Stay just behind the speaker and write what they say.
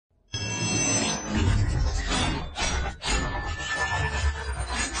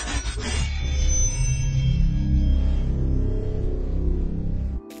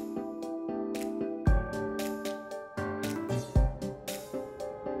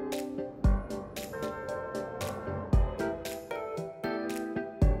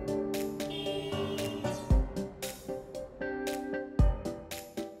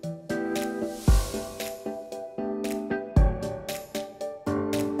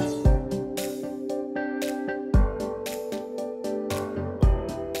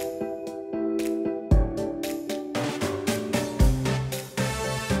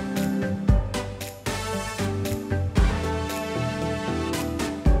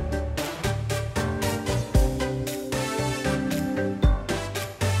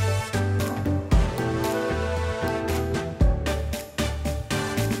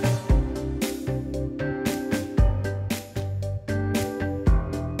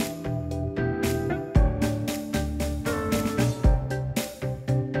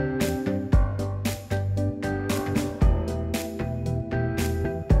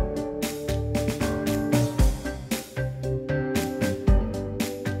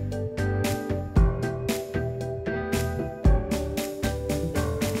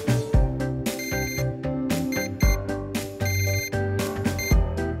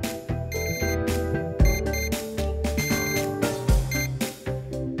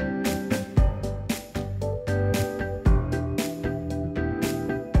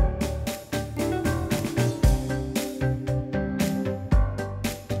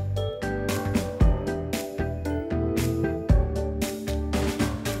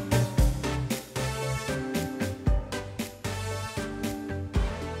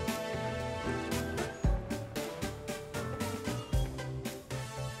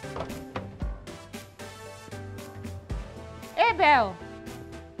Abel!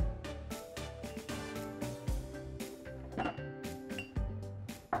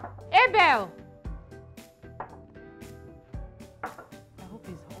 Abel! I hope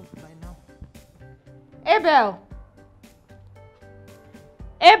he's home by now. Abel!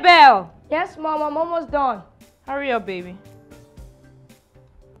 Abel! Yes, Mom, I'm almost done. Hurry up, baby.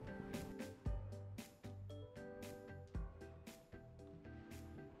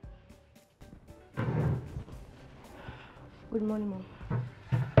 Good morning, Mom.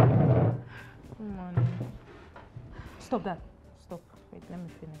 Good morning. Stop that. Stop. Wait, let me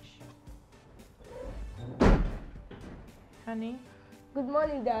finish. Honey? Good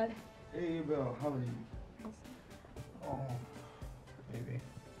morning, Dad. Hey, Abel, how are you? Oh, baby.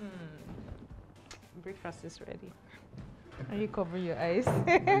 Breakfast is ready. Are you covering your eyes?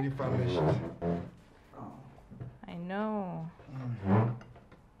 Really famished. Oh. I know.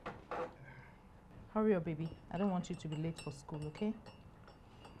 Hurry up, baby. I don't want you to be late for school, okay?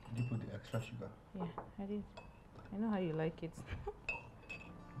 Did you put the extra sugar? Yeah, I did. I know how you like it.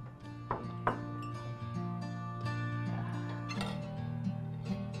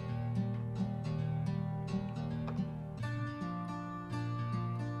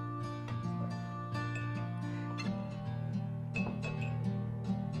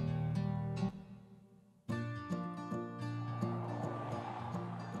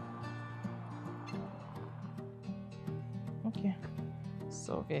 Okay.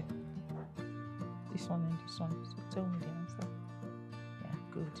 So, okay. This one and this one. So tell me the answer. Yeah,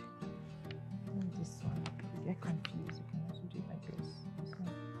 good. And this one. If you're confused, you can also do it like this. This one.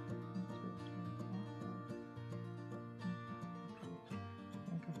 1, 2, 3, 4, 5.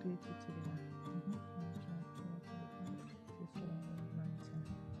 And calculate it together. 1, 2, 3, 4, 5, 6, 7, 8, 9,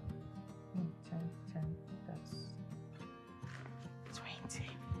 10. 10, 10. That's 20.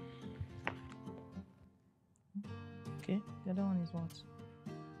 Okay, the other one is what?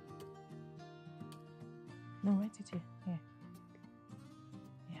 No, write it here. Here.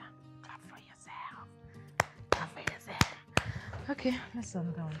 Yeah, clap for yourself. Clap for yourself. Okay, let's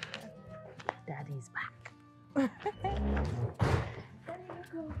go. Daddy's back.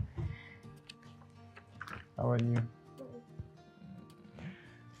 How are you?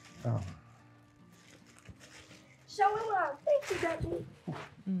 Oh. Shawarma. Thank you, Daddy.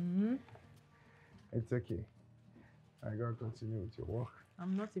 It's okay. I gotta continue with your work.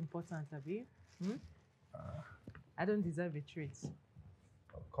 I'm not important, Abby. I don't deserve a treat.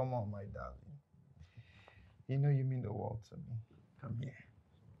 Oh, come on, my darling. You know you mean the world to me. Come here.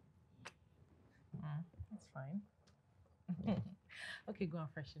 That's fine. Okay, go and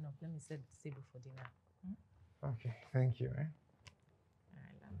freshen up. Let me set the table for dinner. Okay, thank you. Eh?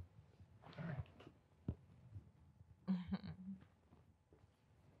 All right, love.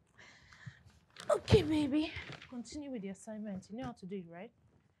 Okay, baby. Continue with the assignment. You know how to do it, right?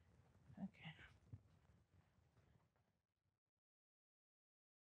 Okay.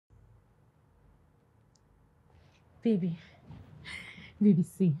 Baby. Baby,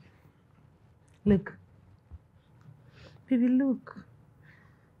 see. Look. Baby, look.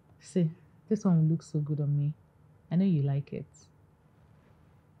 See, this one looks so good on me. I know you like it.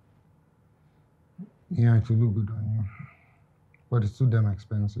 Yeah, it will look good on you. But it's too damn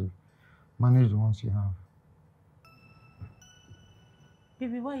expensive. Manage the ones you have.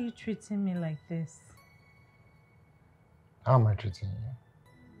 Baby, why are you treating me like this? How am I treating you?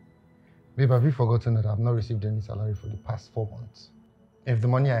 Babe, have you forgotten that I've not received any salary for the past 4 months? If the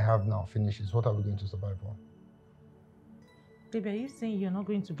money I have now finishes, what are we going to survive on? Baby, are you saying you're not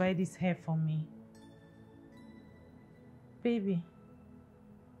going to buy this hair for me? Baby.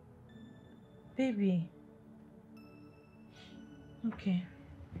 Baby. Okay.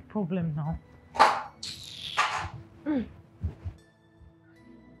 Problem now.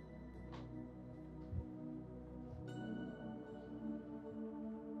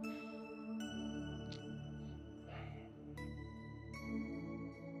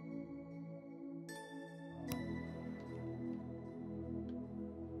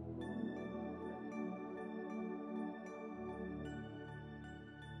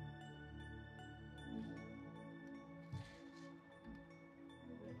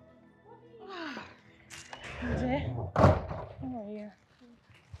 Jay, how are you?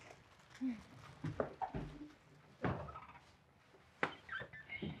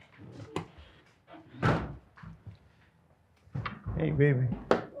 Hey, baby.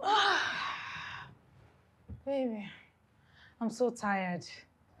 Baby, I'm so tired.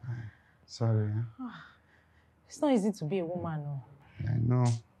 Sorry. It's not easy to be a woman, no. I know.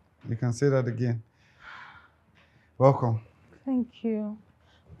 You can say that again. Welcome. Thank you.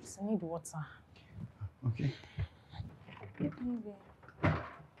 I need water. Okay. Keep moving.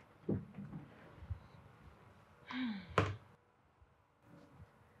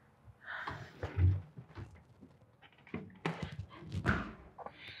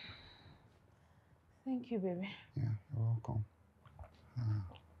 Thank you, baby. Yeah, you're welcome.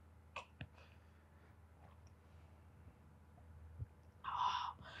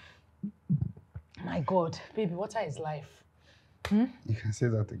 My God, baby, water is life. You can say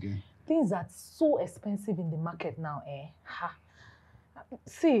that again. Things are so expensive in the market now, eh? Ha.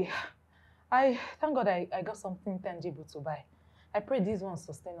 See, thank God I got something tangible to buy. I pray these ones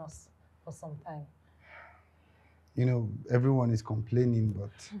sustain us for some time. You know, everyone is complaining,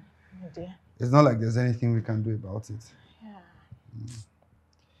 but Oh dear. it's not like there's anything we can do about it. Yeah.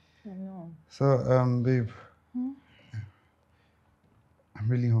 I know. So, babe, I'm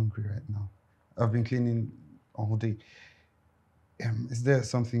really hungry right now. I've been cleaning all day. Is there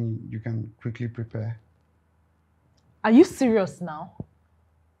something you can quickly prepare? Are you serious now?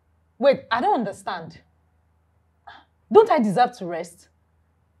 Wait, I don't understand. Don't I deserve to rest?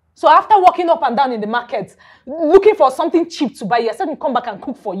 So after walking up and down in the market, looking for something cheap to buy, you said me come back and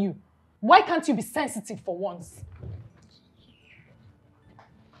cook for you. Why can't you be sensitive for once?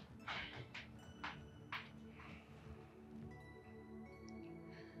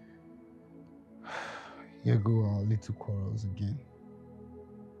 Here go our little quarrels again.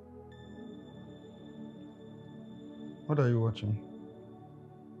 What are you watching?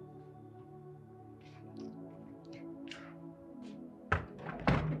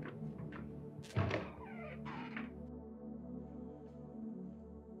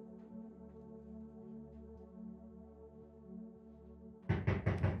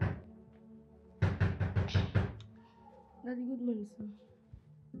 Daddy, good morning, sir.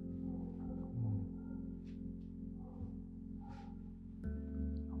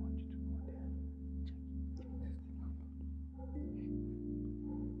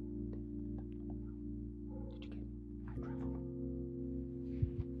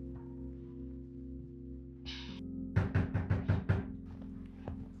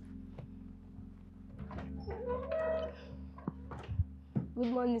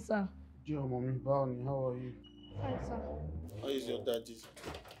 Good morning, sir. Dear mommy, Bounty, how are you? Fine, sir. How is your daddy?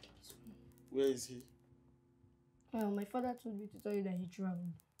 Where is he? My father told me to tell you that he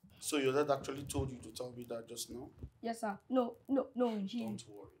traveled. So your dad actually told you to tell me that just now? Yes, sir. No, he... Don't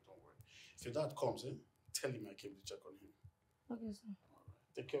worry. If your dad comes, tell him I came to check on him. Okay, sir. All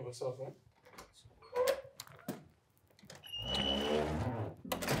right. Take care of yourself,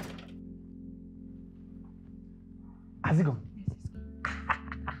 How's it going?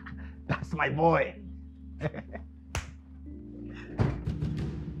 That's my boy.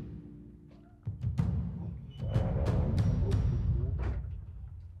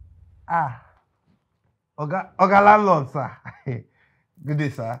 Oga landlord, sir. Good day,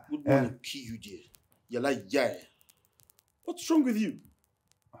 sir. Good morning, you dear. You're like, yeah. What's wrong with you?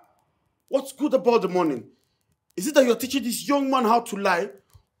 What's good about the morning? Is it that you're teaching this young man how to lie,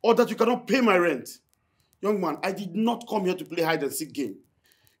 or that you cannot pay my rent? Young man, I did not come here to play hide and seek game.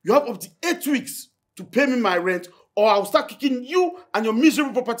 You have up to 8 weeks to pay me my rent, or I'll start kicking you and your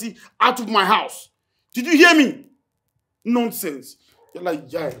miserable property out of my house. Did you hear me? Nonsense. You're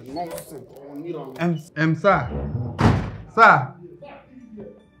like, yeah, nonsense. Sir. Sir.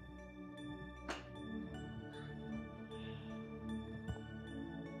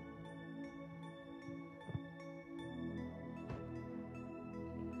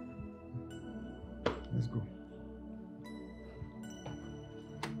 Let's go.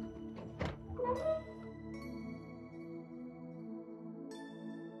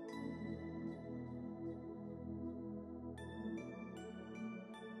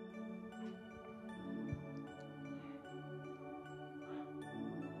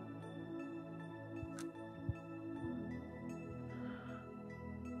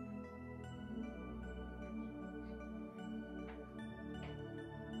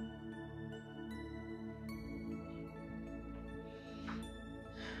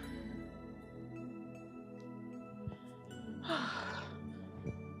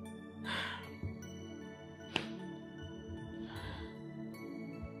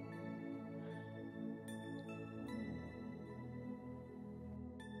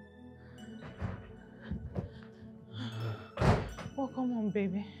 Oh, come on,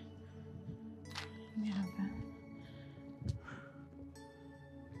 baby. Let me have that.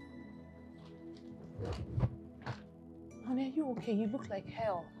 Honey, are you okay? You look like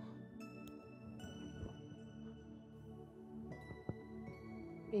hell.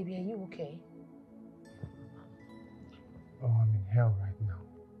 Baby, are you okay? Oh, I'm in hell right now.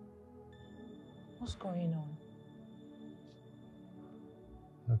 What's going on?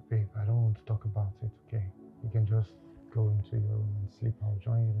 Look, babe, I don't want to talk about it, okay? You can just go into your room and sleep. I'll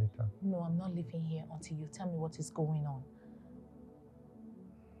join you later. No, I'm not leaving here until you tell me what is going on.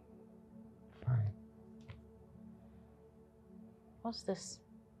 Fine. What's this?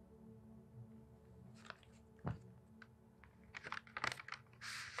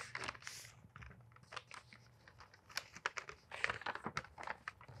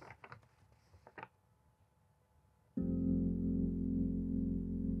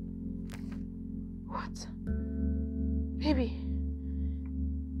 What? Baby.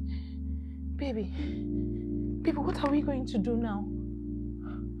 Baby, what are we going to do now?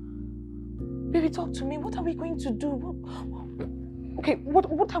 Baby, talk to me. What are we going to do? Okay,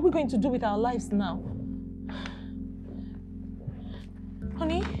 what are we going to do with our lives now?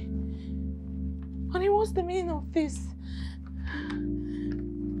 Honey? Honey, what's the meaning of this?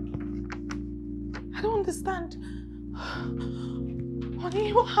 I don't understand.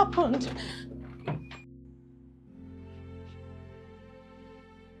 Honey, what happened?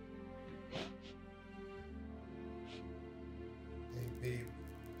 Hey, babe.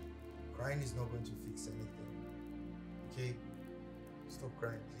 Crying is not going to fix anything. Okay? Stop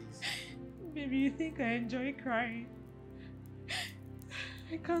crying, please. Baby, you think I enjoy crying?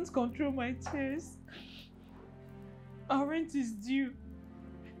 I can't control my tears. Our rent is due.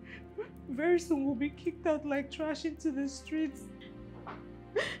 Very soon we'll be kicked out like trash into the streets.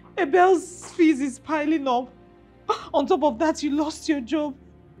 Abel's fees is piling up. On top of that, you lost your job.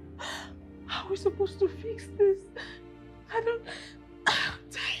 How are we supposed to fix this? I'm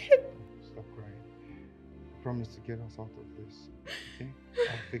tired. Stop crying. I promise to get us out of this. Okay?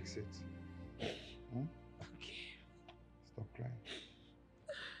 I'll fix it. Hmm? Okay. Stop crying.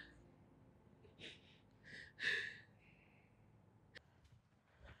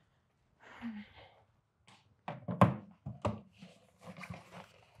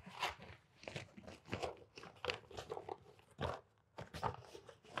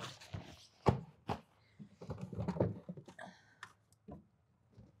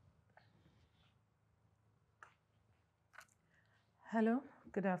 Hello,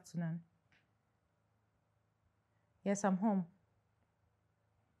 good afternoon. Yes, I'm home.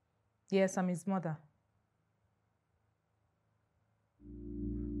 Yes, I'm his mother.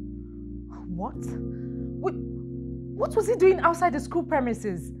 What? Wait, what was he doing outside the school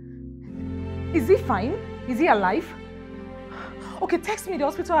premises? Is he fine? Is he alive? Okay, text me the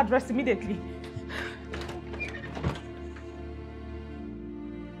hospital address immediately.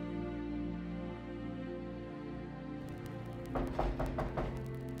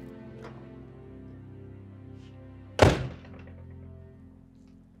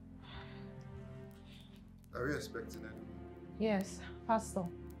 Are you expecting it? Yes, Pastor.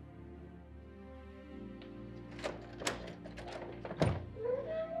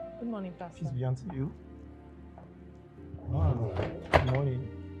 Good morning, Pastor. Peace be unto you. Wow. Good morning.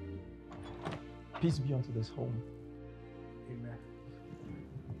 Peace be unto this home. Amen.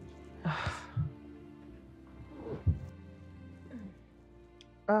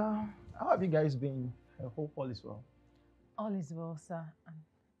 How have you guys been? I hope all is well. All is well, sir.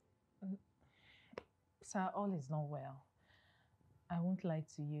 Sir, all is not well. I won't lie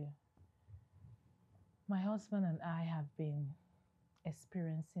to you. My husband and I have been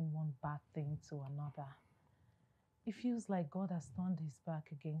experiencing one bad thing to another. It feels like God has turned his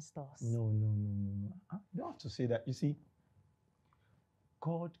back against us. No. You don't have to say that. You see,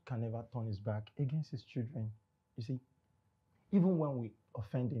 God can never turn his back against his children. You see, even when we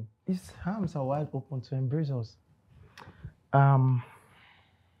offend him, his arms are wide open to embrace us.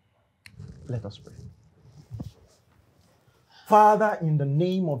 Let us pray. Father, in the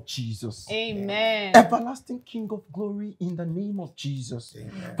name of Jesus. Amen. Everlasting King of glory, in the name of Jesus.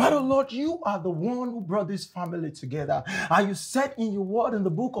 Amen. Father, Lord, you are the one who brought this family together. And you said in your word in the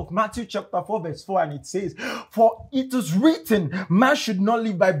book of Matthew chapter 4 verse 4, and it says, for it is written, man should not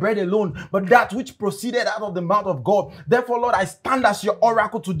live by bread alone, but that which proceeded out of the mouth of God. Therefore, Lord, I stand as your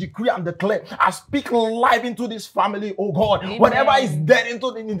oracle to decree and declare. I speak life into this family, oh God. Amen. Whatever is dead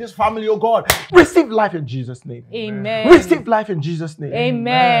in this family, oh God, receive life in Jesus' name. Amen. Receive life in Jesus' name.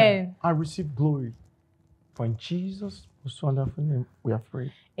 Amen. I receive glory. For in Jesus' most wonderful name, we are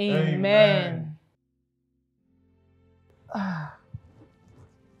prayed. Amen.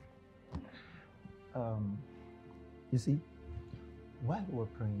 You see, while we were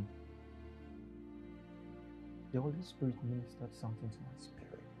praying, the Holy Spirit ministered something to my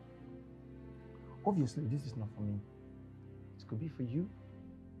spirit. Obviously, this is not for me. It could be for you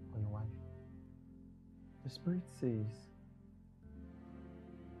or your wife. The Spirit says,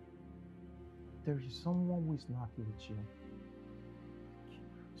 there is someone who is not happy with you.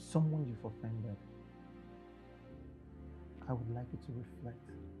 someone you've offended, I would like you to reflect.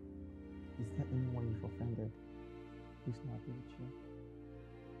 Is there anyone you've offended who's not with you?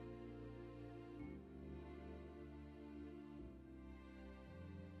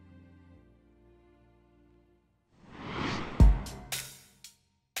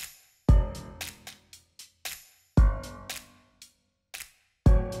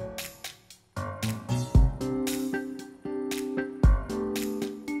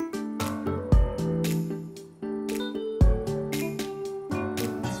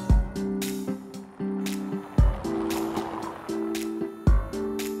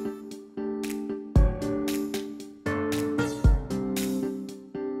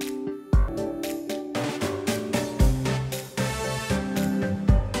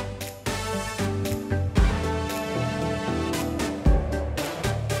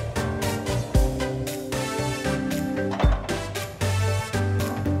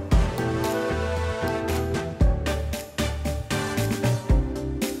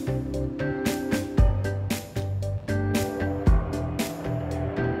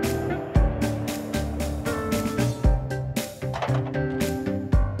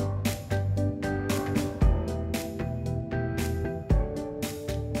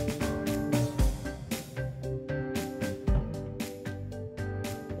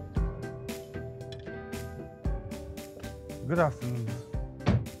 Good afternoon.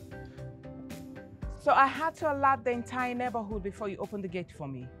 So I had to alert the entire neighborhood before you opened the gate for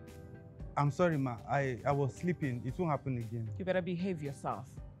me. I'm sorry, ma. I was sleeping. It won't happen again. You better behave yourself.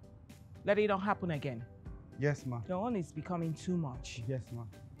 Let it not happen again. Yes, ma. Your own is becoming too much. Yes, ma.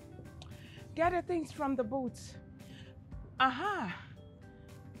 Get the things from the booth. Aha.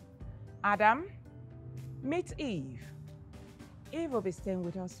 Adam, meet Eve. Eve will be staying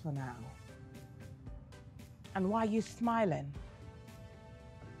with us for now. And why are you smiling?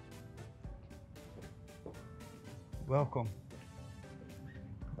 Welcome.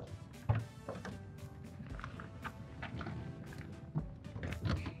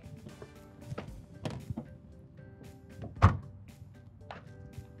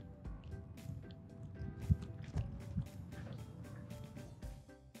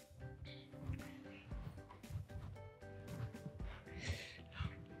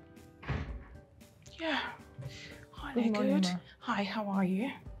 Yeah. Honey, Good morning, good. Ma. Hi, how are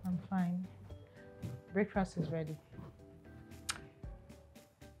you? I'm fine. Breakfast is ready.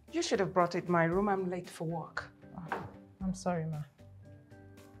 You should have brought it in my room. I'm late for work. Oh, I'm sorry, Ma.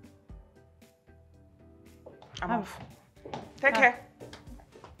 I'm off. Take care.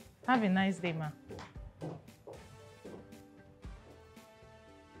 Have a nice day, Ma.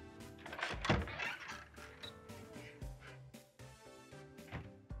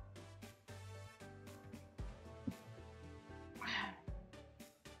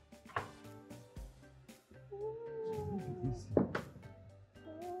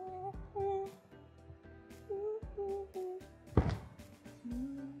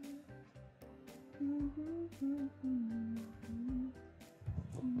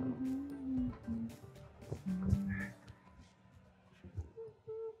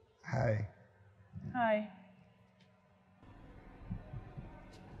 Hi. Hi.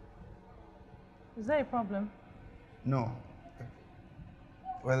 Is there a problem? No.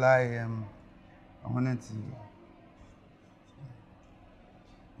 Well, I wanted to,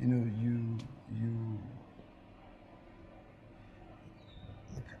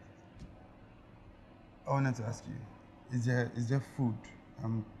 look, I wanted to ask you, is there food?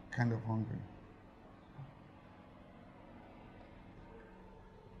 I'm kind of hungry.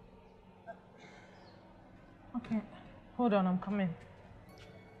 Okay. Hold on, I'm coming.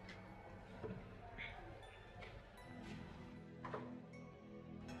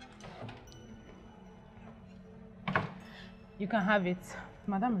 You can have it.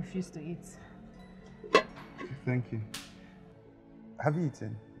 Madam refused to eat. Thank you. Have you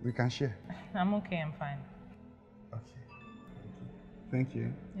eaten? We can share. I'm okay, I'm fine. Okay. Thank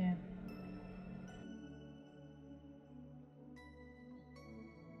you. Yeah.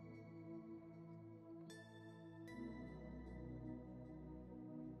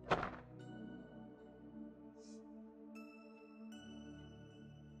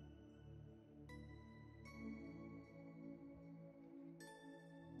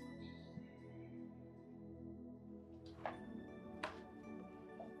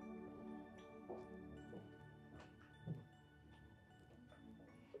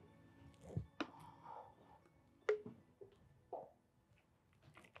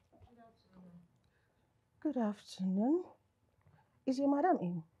 Good afternoon. Is your madam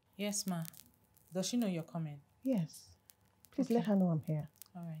in? Yes, ma. Does she know you're coming? Yes. Please let her know I'm here.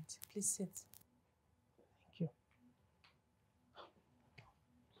 All right, please sit. Thank you.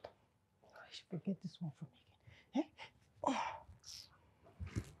 I should forget this one from again. Eh?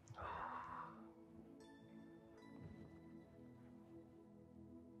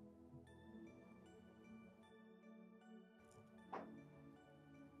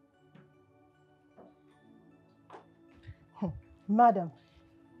 Madam.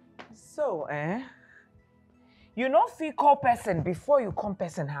 So, you no fit call person before you come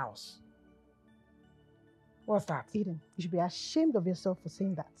person house. What's that? Eden, you should be ashamed of yourself for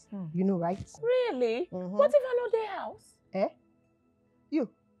saying that. You know, right? Really? What if I know their house? Eh? You.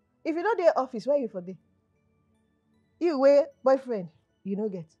 If you know their office, where you for there? You where boyfriend, you no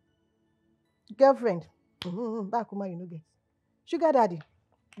get. Girlfriend, back woman, you no get. Sugar daddy,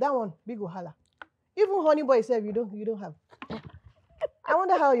 that one, big wahala. Even honey boy self, you don't have. I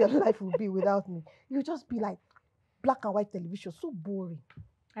wonder how your life will be without me. You just be like black and white television, so boring.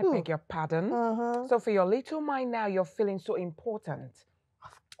 I beg your pardon. So for your little mind now, you're feeling so important.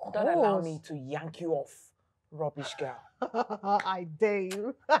 Of Don't allow course. me to yank you off, rubbish girl. I dare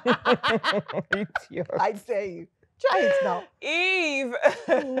you. Idiot. I dare you. Try it now. Eve!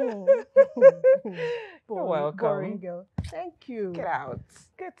 You're welcome. Boring girl. Thank you. Get out.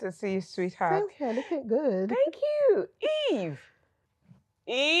 Good to see you, sweetheart. Same here, looking good. Thank you. Eve!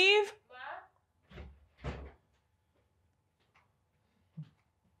 Eve!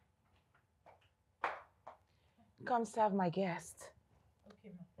 Come serve my guest.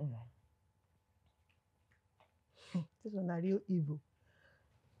 Okay, ma. This one are real evil.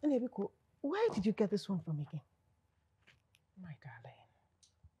 And Ebiko, where did you get this one from again? My darling,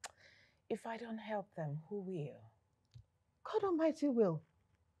 if I don't help them, who will? God Almighty will.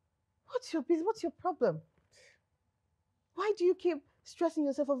 What's your business? What's your problem? Why do you keep stressing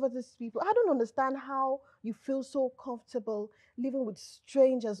yourself over these people? I don't understand how you feel so comfortable living with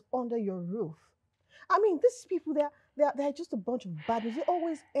strangers under your roof. I mean, these people, they're just a bunch of bad news. They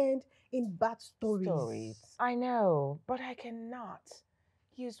always end in bad stories. I know, but I cannot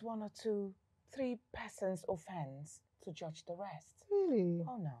use 1 or 2, 3 persons' offense to judge the rest. Really?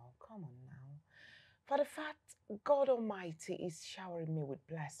 Oh no, come on now. For the fact God Almighty is showering me with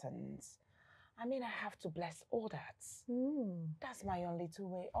blessings, I mean, I have to bless others. That's my only 2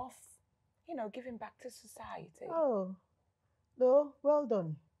 way of, giving back to society. Oh, no, well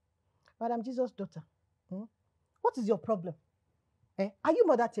done. Madam Jesus' daughter. What is your problem? Are you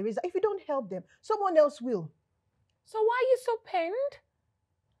Mother Teresa? If you don't help them, someone else will. So why are you so pained?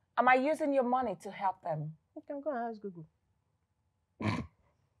 Am I using your money to help them? Okay, I'm going to ask Google.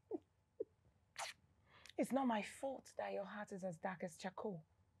 It's not my fault that your heart is as dark as charcoal.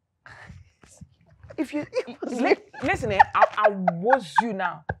 If you listen, I was you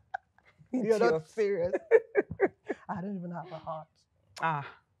now. You're not serious. I don't even have a heart.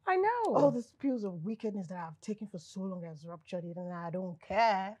 I know. All the spills of wickedness that I've taken for so long has ruptured it, and I don't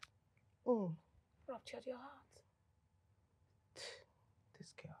care. Ruptured your heart.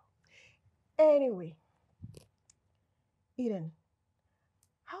 This girl. Anyway, Eden,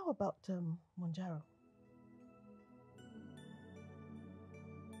 how about Monjaro?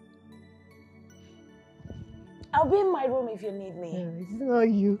 I'll be in my room if you need me. No, it's not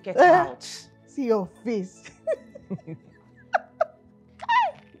you. Get out. See your face.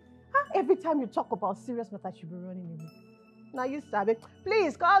 Every time you talk about serious matters, you be running away. Now you sabi.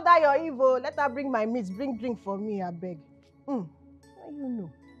 Please call that your evil. Let her bring my meat. Bring drink for me, I beg. Now you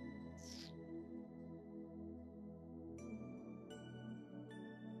know.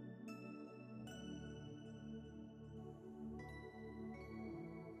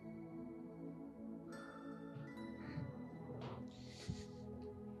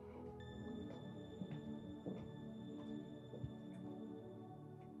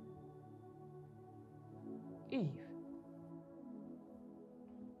 Eve.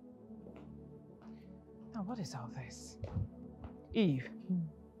 Now, what is all this? Eve.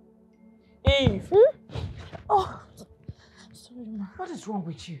 Eve! Oh, sorry, ma. What is wrong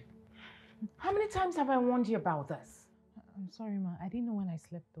with you? How many times have I warned you about this? I'm sorry, ma. I didn't know when I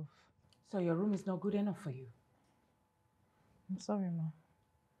slept off. So your room is not good enough for you? I'm sorry, ma.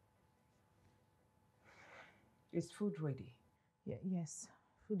 Is food ready? Yes,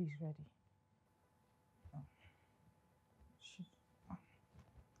 food is ready.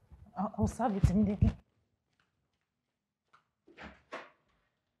 I'll serve it immediately.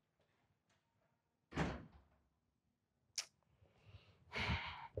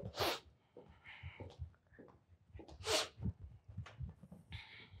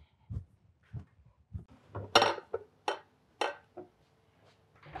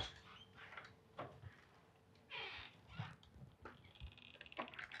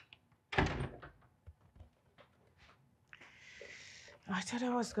 I thought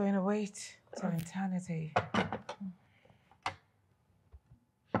I was going to wait till eternity.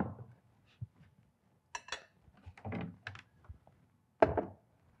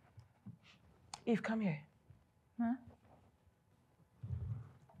 Eve, come here. Huh?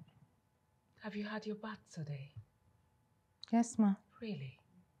 Have you had your bath today? Yes, ma. Really?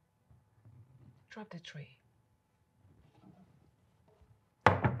 Drop the tray.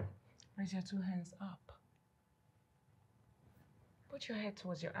 Raise your 2 hands up. Put your head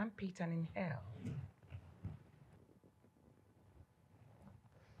towards your armpit and inhale.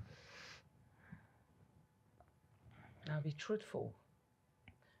 Now be truthful.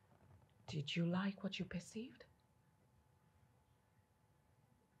 Did you like what you perceived?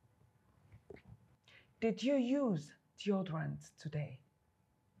 Did you use deodorant today?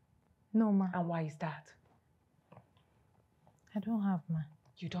 No, ma. And why is that? I don't have, ma.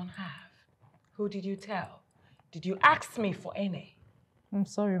 You don't have? Who did you tell? Did you ask me for any? I'm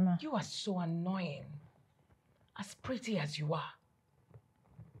sorry, ma. You are so annoying. As pretty as you are.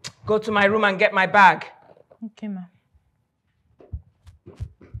 Go to my room and get my bag. Okay, ma.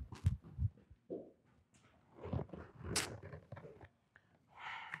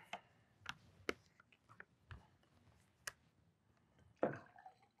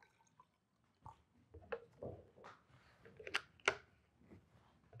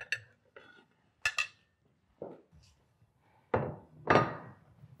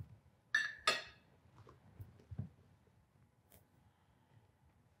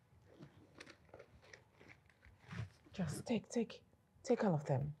 Just take all of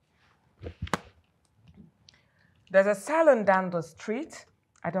them. There's a salon down the street.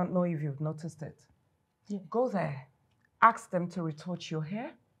 I don't know if you've noticed it. Yeah. Go there. Ask them to retouch your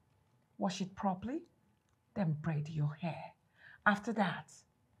hair, wash it properly, then braid your hair. After that,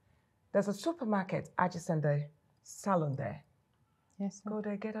 there's a supermarket adjacent the salon there. Yes, ma. Go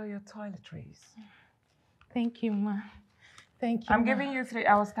there, get all your toiletries. Thank you, ma. Thank you, I'm ma. giving you 3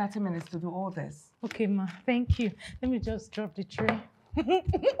 hours, 30 minutes to do all this. Okay, ma. Thank you. Let me just drop the tray.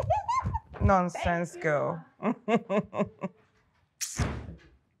 Nonsense, girl.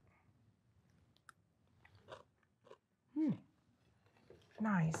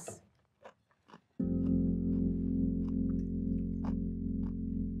 Nice.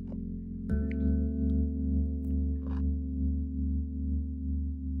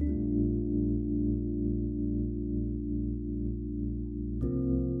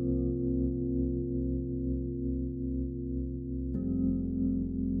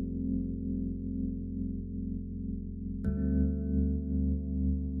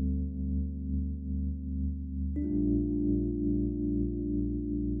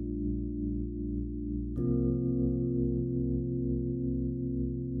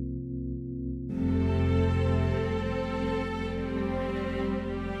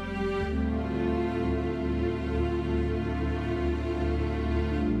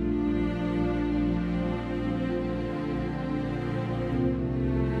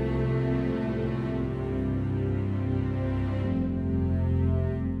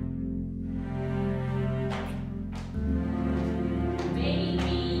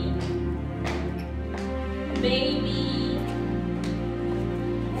 Baby.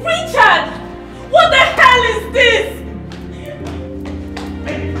 Richard! What the hell is this?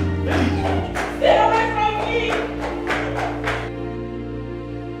 Stay away from me!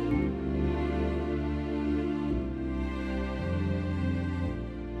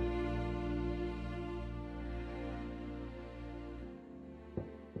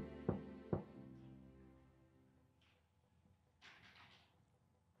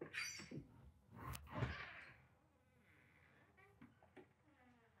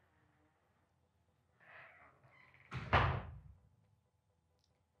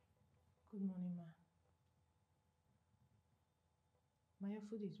 Good morning, ma. Your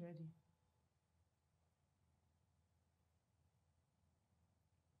food is ready.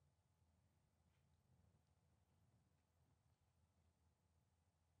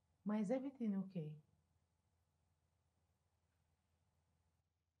 Ma, is everything okay?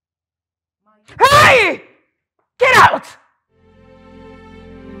 Hey! Get out!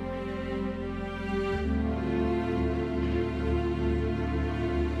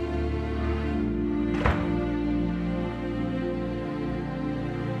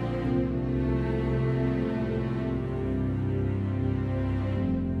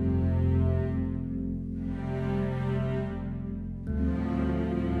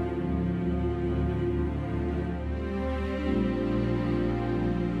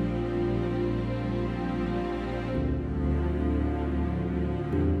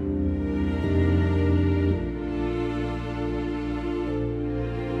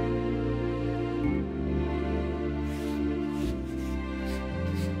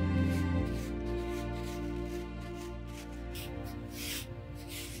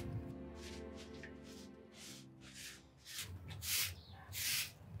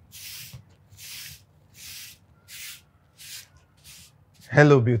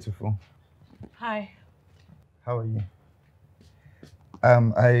 Hello, beautiful. Hi. How are you?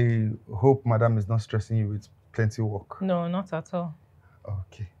 I hope Madam is not stressing you with plenty of work. No, not at all.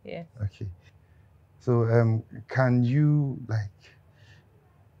 Okay. Yeah. Okay. So, can you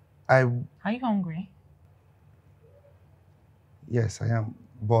Are you hungry? Yes, I am,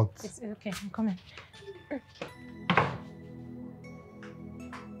 but It's okay. I'm coming.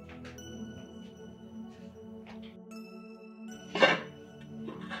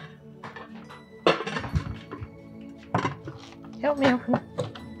 Help me, help me.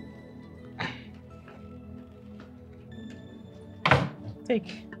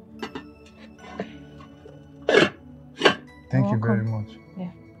 Take. thank you very much. Yeah.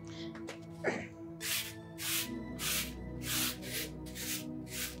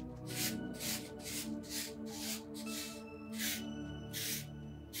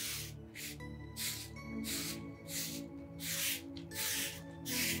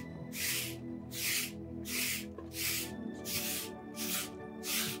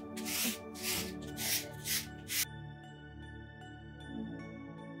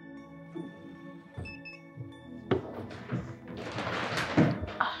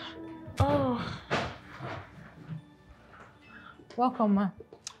 Welcome, ma.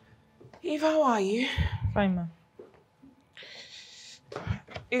 Eve, how are you? Fine, ma.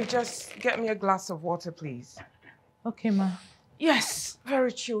 Eve, just get me a glass of water, please. Okay, ma. Yes,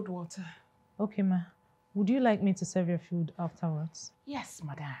 very chilled water. Okay, ma. Would you like me to serve your food afterwards? Yes,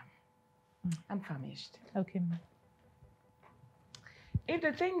 madam. I'm famished. Okay, ma. If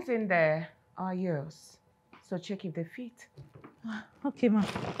the things in there are yours, so check if they fit. Okay, ma.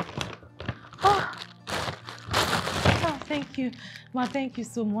 Oh, thank you. Ma, thank you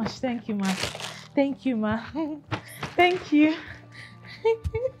so much. Thank you, ma. Thank you, ma. Thank you.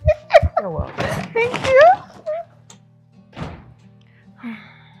 You're welcome. Thank you.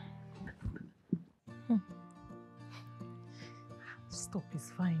 Stop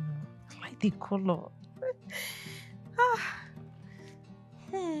is fine. I like the color.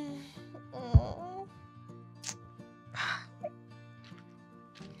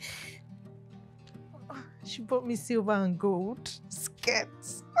 She bought me silver and gold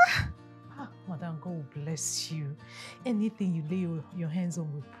skirts. Madam, God will bless you. Anything you lay your hands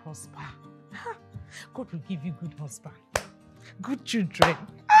on will prosper. God will give you good husband, good children.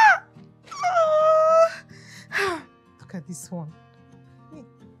 Look at this one.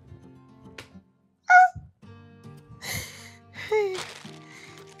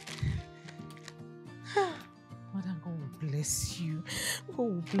 Madam, God will bless you. God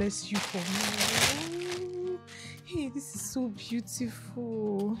will bless you for me. Hey, this is so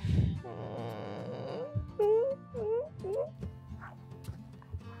beautiful.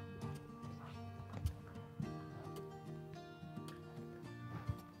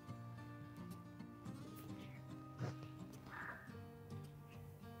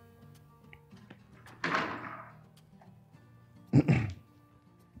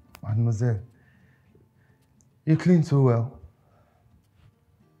 Mademoiselle, you clean so well.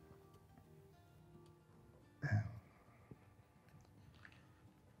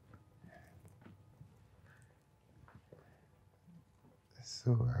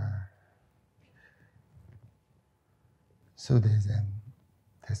 So there's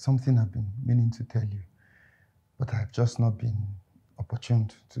something I've been meaning to tell you, but I've just not been opportune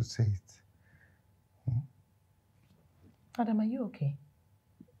to say it. Adam, are you okay?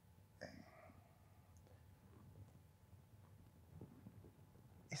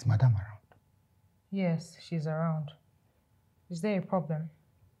 Is Madame around? Yes, she's around. Is there a problem?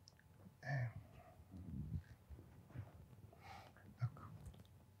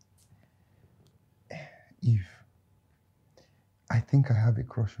 Eve, I think I have a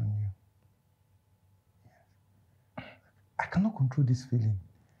crush on you. I cannot control this feeling.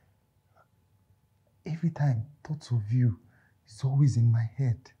 Every time thoughts of you is always in my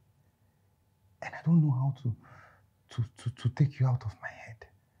head. And I don't know how to take you out of my head.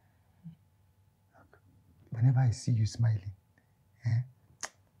 Whenever I see you smiling,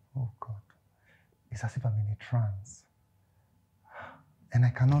 oh God, it's as if I'm in a trance. And I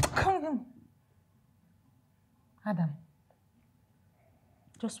cannot... Come on. Adam,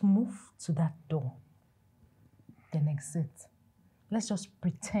 just move to that door, then exit. Let's just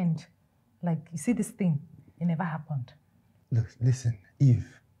pretend like, you see this thing, it never happened. Look, listen,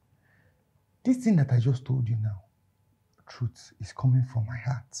 Eve, this thing that I just told you now, truth is coming from my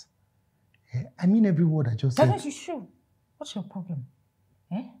heart. I mean every word I just said. Why don't you show? What's your problem?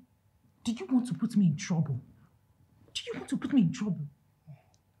 Do you want to put me in trouble? Do you want to put me in trouble?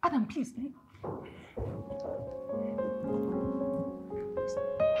 Adam, please.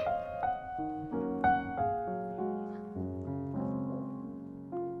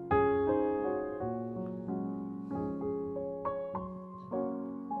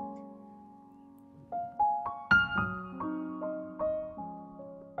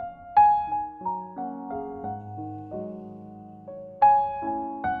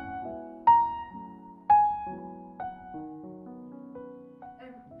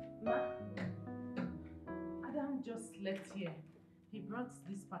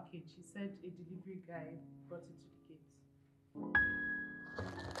 this package. He said a delivery guy brought it to the gate.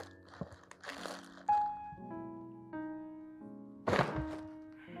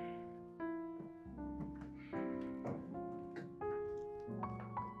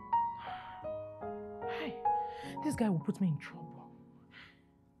 Hey, this guy will put me in trouble.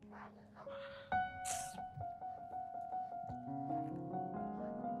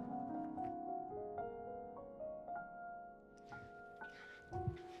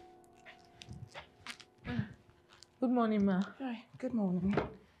 Good morning, ma. Hi, good morning.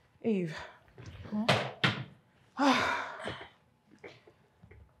 Eve.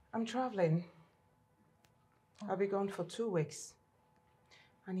 I'm traveling. I'll be gone for 2 weeks.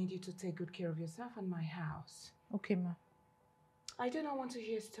 I need you to take good care of yourself and my house. Okay, ma. I do not want to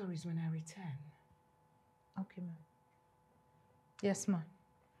hear stories when I return. Okay, ma. Yes, ma.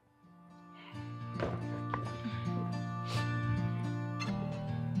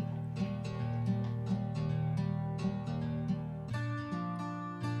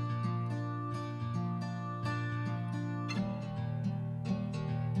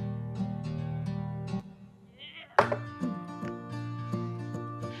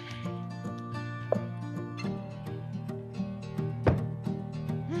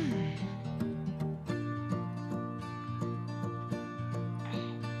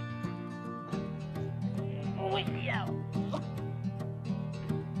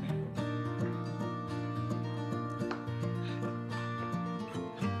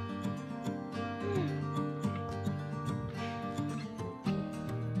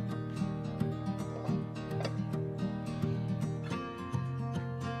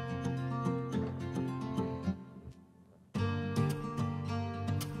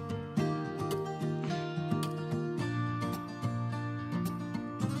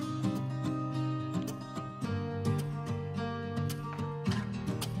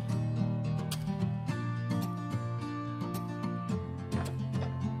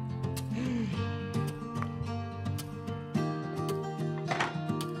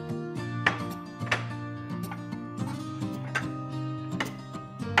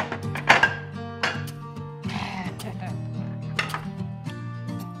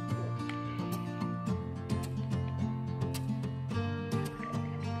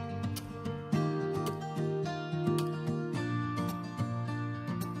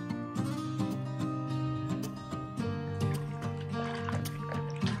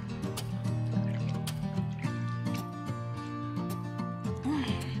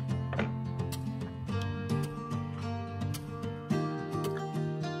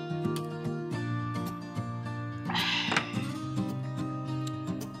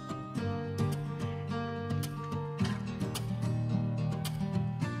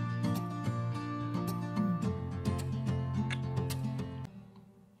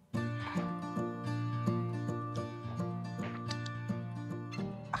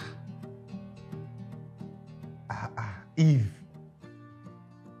 Eve,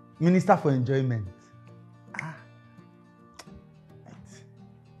 Minister for Enjoyment.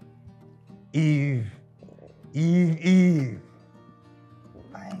 Eve.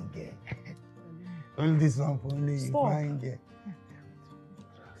 Fine girl. Only this one for only you. Stop. Fine girl.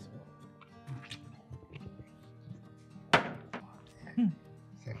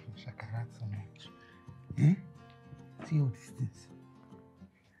 Shakarat so much. Eh? See all these things.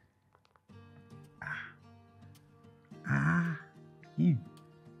 Eve.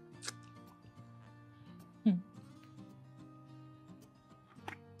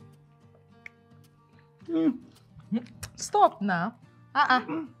 Stop now.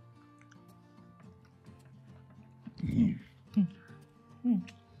 Eve.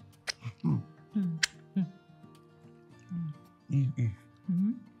 Eve.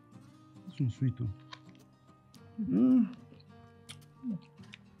 This one's sweet too. You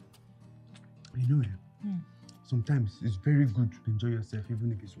know, sometimes it's very good to enjoy yourself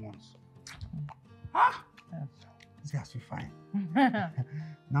even if it's once. This has to be fine.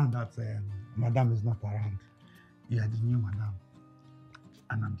 Now that Madam is not around, you are the new Madam,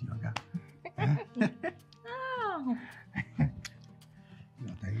 and I'm the Oga.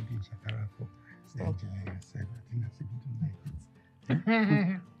 What are you doing Shakara for? Stay enjoying yourself. I think that's a good like it.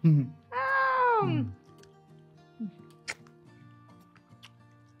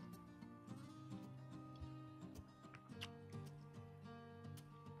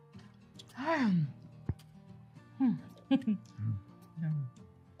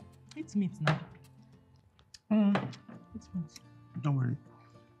 It's meat now. It's meat. Don't worry,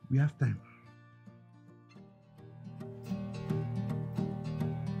 we have time.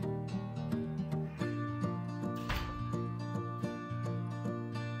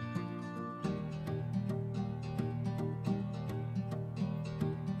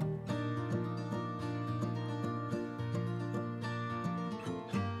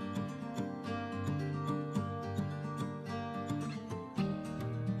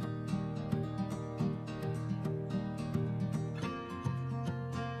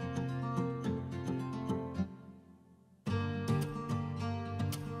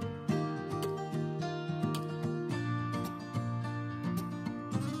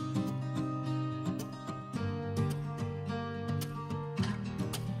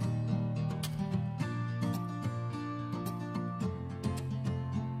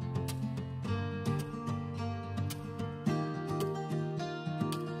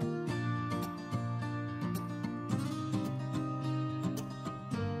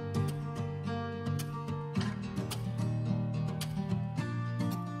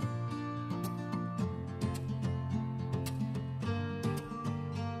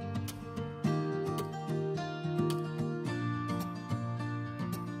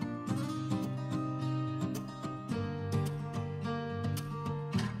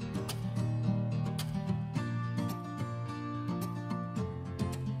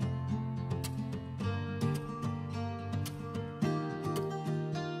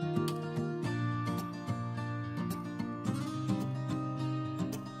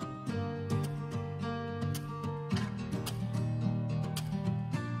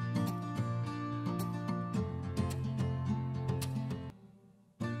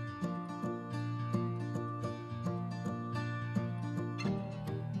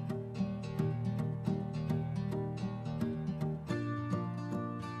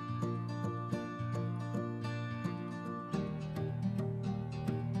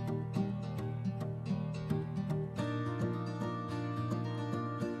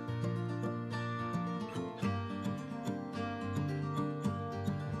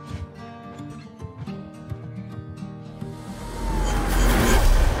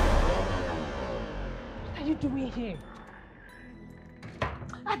 doing here?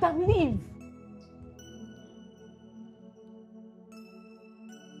 Adam, leave!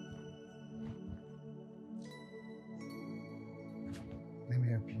 Let me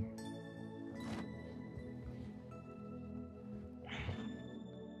help you.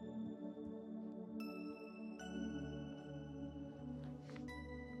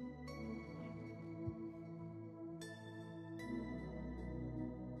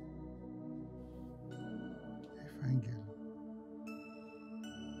 You're a fine girl.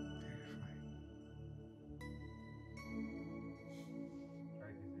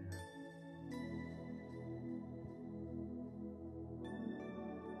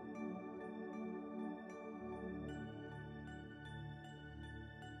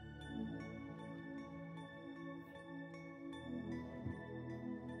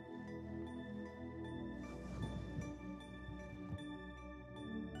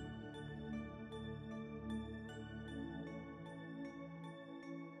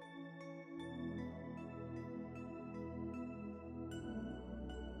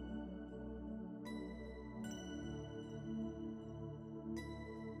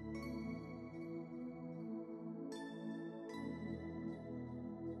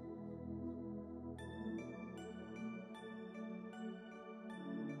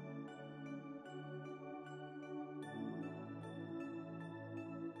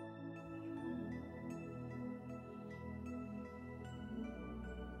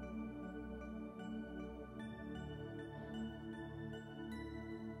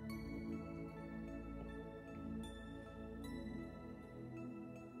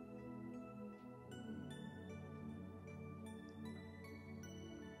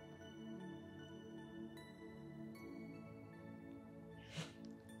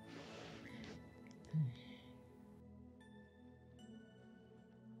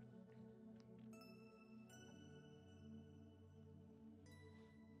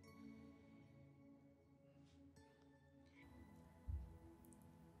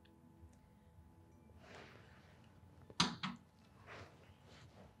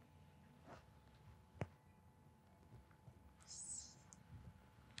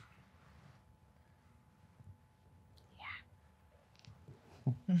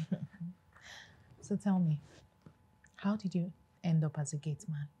 Very fine. So tell me, how did you end up as a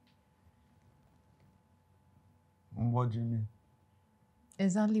gateman? What do you mean?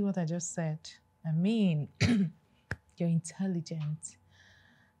 Exactly what I just said. I mean, you're intelligent.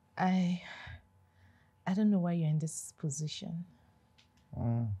 I don't know why you're in this position.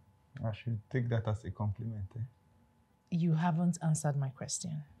 I should take that as a compliment. Eh? You haven't answered my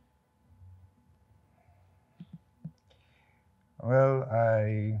question. Well,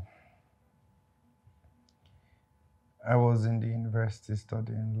 I was in the university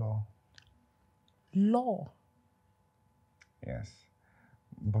studying law. Law? Yes,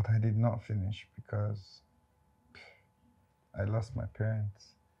 but I did not finish because I lost my parents.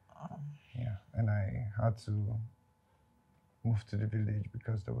 Yeah, and I had to move to the village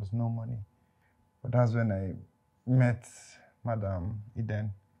because there was no money. But that's when I met Madam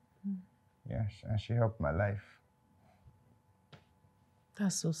Eden. Yeah, and she helped my life.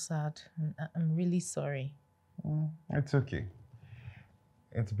 That's so sad. I'm really sorry. It's okay.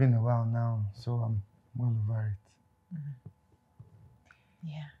 It's been a while now, so I'm well over it.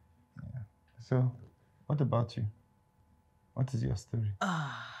 Yeah. So, what about you? What is your story?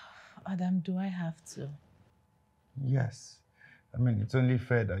 Adam, do I have to? Yes. I mean, it's only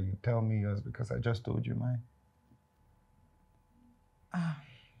fair that you tell me yours because I just told you mine.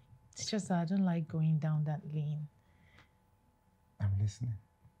 It's just that I don't like going down that lane. I'm listening.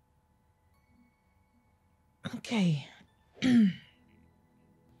 Okay.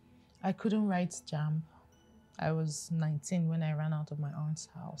 I couldn't write JAMB. I was 19 when I ran out of my aunt's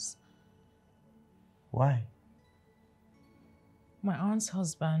house. Why? My aunt's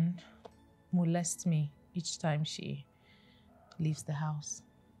husband molests me each time she leaves the house.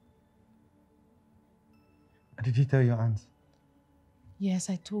 Did you tell your aunt? Yes,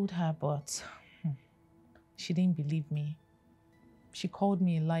 I told her, but she didn't believe me. She called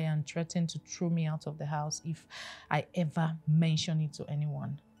me a liar and threatened to throw me out of the house if I ever mention it to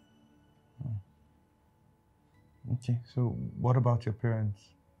anyone. Okay, so what about your parents?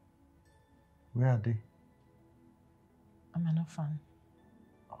 Where are they? I'm an orphan.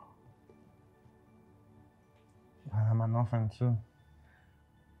 I'm an orphan too.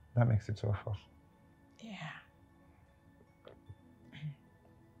 That makes it tougher. Yeah.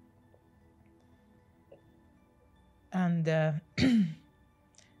 And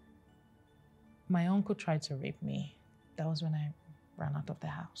my uncle tried to rape me. That was when I ran out of the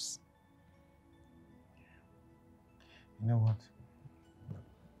house. You know what?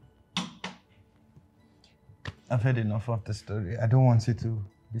 I've heard enough of the story. I don't want you to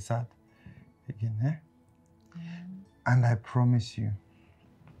be sad again, eh? And I promise you,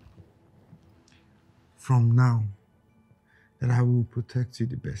 from now, that I will protect you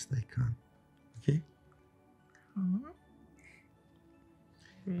the best I can. Okay?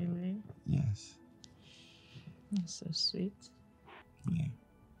 Really? Yes. That's so sweet. Yeah.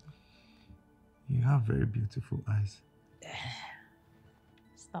 You have very beautiful eyes.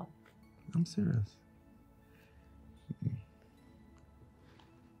 Stop. I'm serious.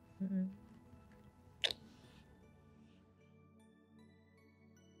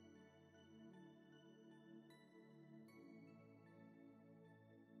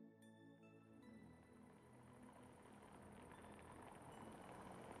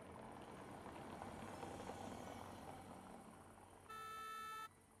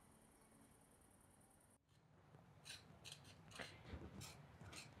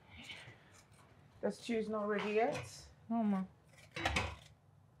 The stew's not ready yet? No, ma.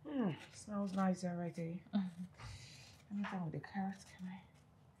 Smells nice already. Let me down with the carrots, can I?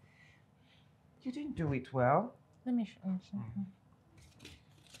 You didn't do it well. Let me show you something.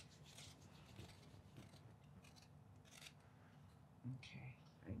 Okay,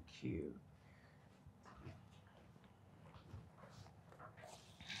 thank you.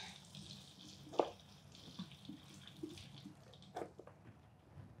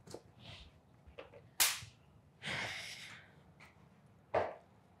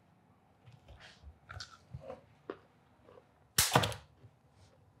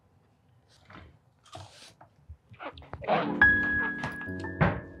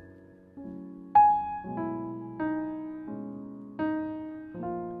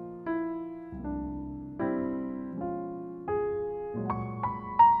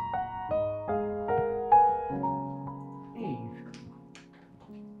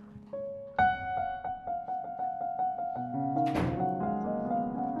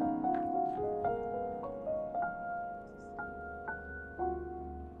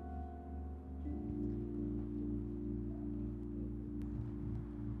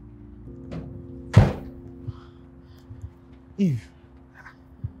 Eve,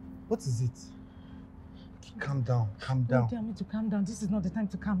 what is it? Calm down, calm down. Don't tell me to calm down. This is not the time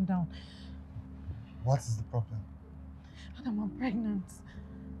to calm down. What is the problem? Adam, I'm pregnant.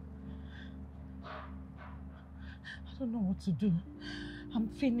 I don't know what to do. I'm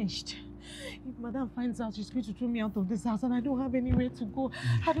finished. If Madam finds out, she's going to throw me out of this house and I don't have anywhere to go.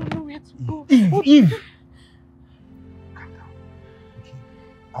 I don't know where to go. Eve! Calm down, okay?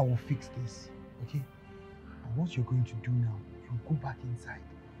 I will fix this, okay? But what you're going to do now, you go back inside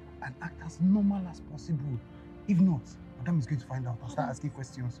and act as normal as possible. If not, Madam is going to find out and start asking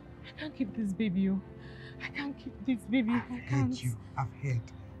questions. I can't keep this baby, oh. I can't keep this baby. I've heard you. I've heard,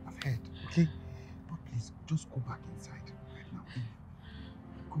 okay? But please, just go back inside right now, Eve.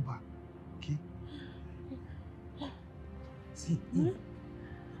 Go back, okay? See, Eve,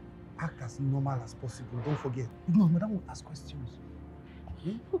 act as normal as possible. Don't forget. If not, Madam will ask questions.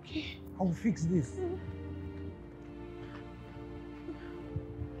 Okay. I will fix this.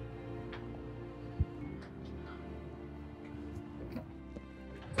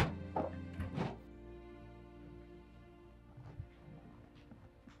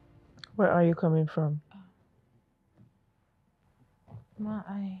 Where are you coming from? Ma,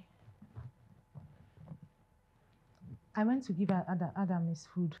 I went to give Adam his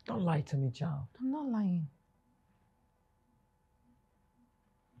food. Don't lie to me, child. I'm not lying.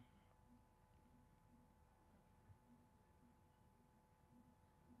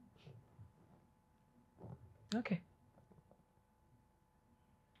 Okay.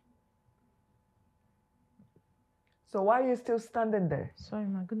 So why are you still standing there? Sorry,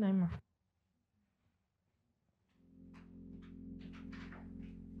 ma. Good night, ma.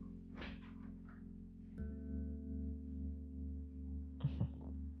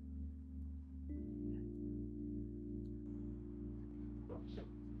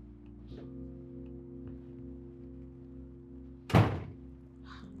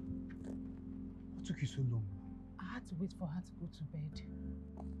 What took you so long? I had to wait for her to go to bed.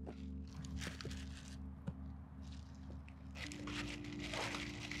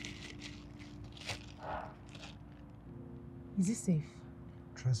 Is it safe?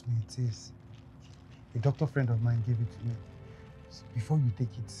 Trust me, it is. A doctor friend of mine gave it to me. So before you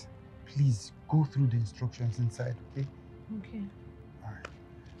take it, please go through the instructions inside, okay? Okay. All right.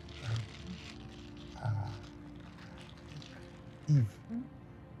 Eve,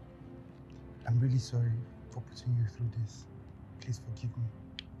 I'm really sorry for putting you through this. Please forgive me.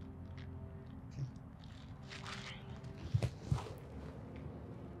 Okay?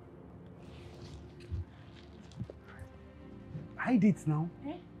 Hide it now.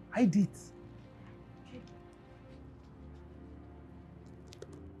 Eh? Hide it.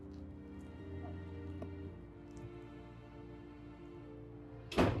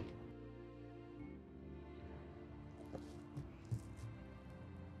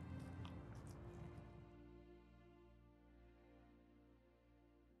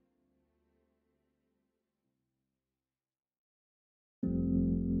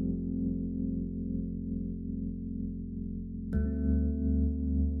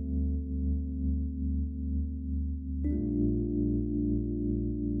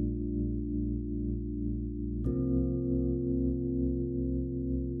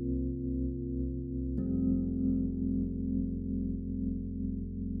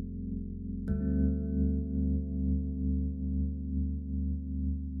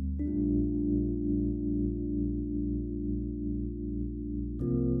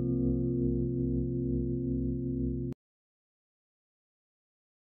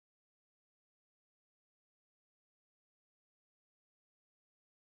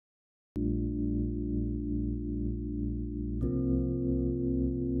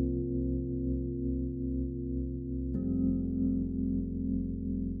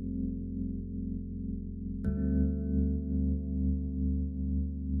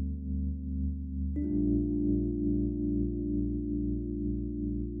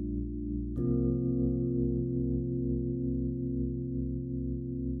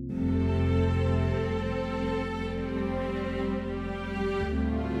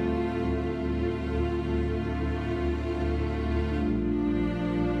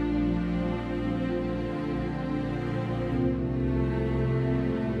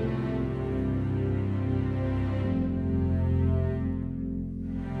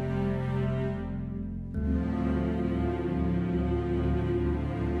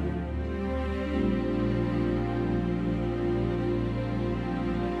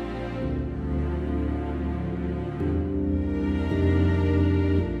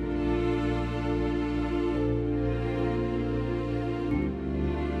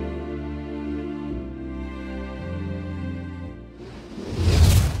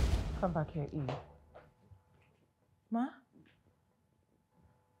 Come back here, Eve. Ma?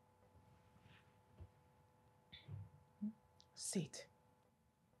 Sit.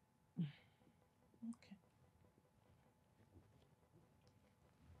 Okay.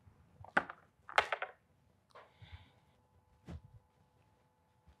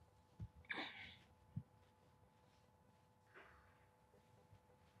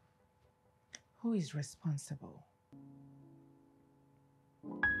 Who is responsible?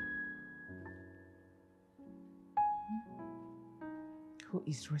 Who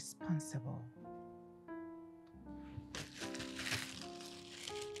is responsible?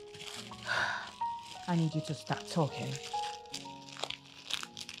 I need you to start talking.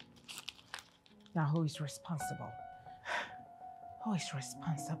 Now, who is responsible? Who is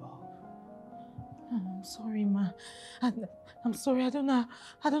responsible? I'm sorry, Ma. I'm sorry. I don't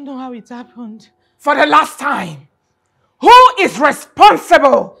know how it happened. For the last time, who is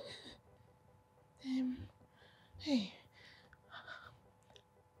responsible? Hey,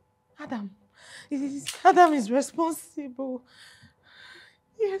 Adam. Adam is responsible.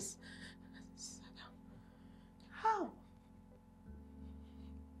 Yes. Adam. How?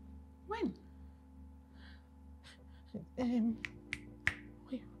 When?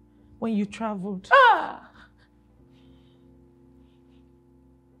 When you traveled. Ah!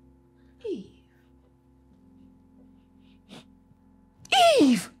 Eve.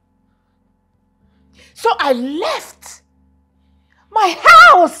 Eve! So I left my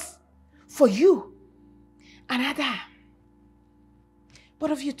house for you and Adam. But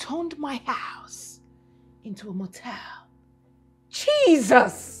have you turned my house into a motel?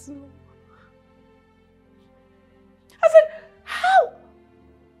 Jesus! I said, how?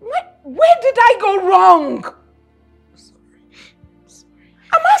 Where did I go wrong? Sorry.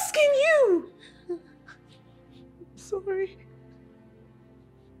 I'm asking you. Sorry.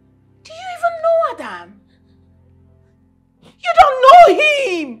 Do you even know Adam? You don't know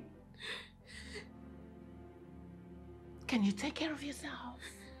him. Can you take care of yourself?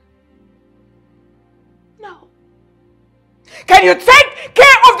 No. Can you take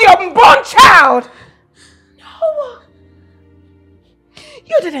care of the unborn child? No.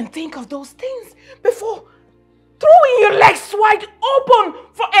 You didn't think of those things before throwing your legs wide open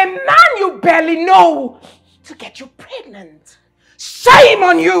for a man you barely know to get you pregnant. Shame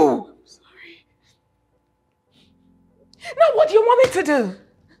on you! I'm sorry. Now what do you want me to do?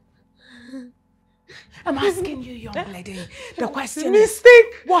 I'm asking you, young lady. The question is,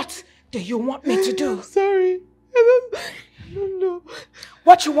 what do you want me to do? I'm sorry. No.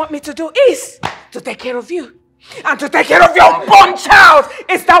 What you want me to do is to take care of you and to take care of your unborn child.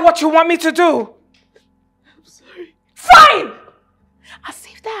 Is that what you want me to do? I'm sorry. Fine! As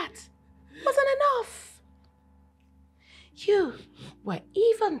if that wasn't enough. You were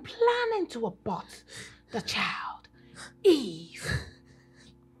even planning to abort the child, Eve.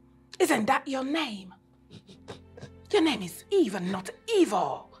 Isn't that your name? Your name is Eve and not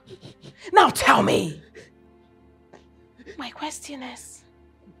evil. Now tell me. My question is,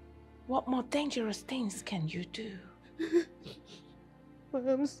 what more dangerous things can you do?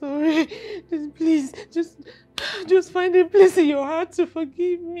 I'm sorry. Please, just find a place in your heart to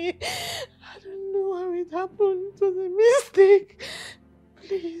forgive me. I don't know how it happened. It was a mistake.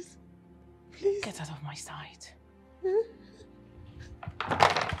 Please. Get out of my sight.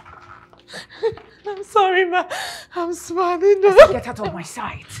 I'm sorry, ma. I'm smiling. Get out of my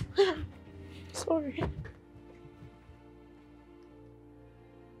sight. Sorry.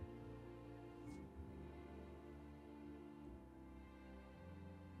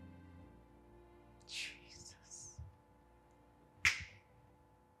 Jesus.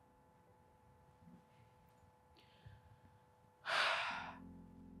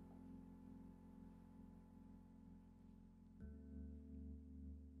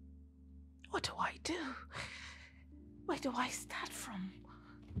 What do I do? Where do I start from?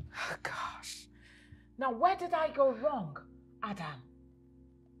 Oh, gosh. Now, where did I go wrong, Adam?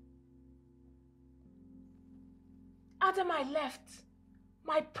 Adam, I left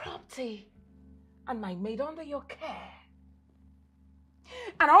my property and my maid under your care.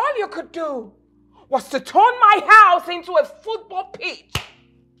 And all you could do was to turn my house into a football pitch,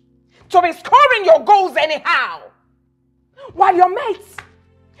 to be scoring your goals anyhow, while your mates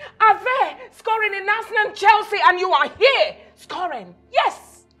are there scoring in Arsenal and Chelsea, and you are here scoring.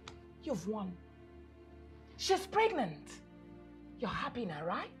 Yes, you've won. She's pregnant. You're happy now,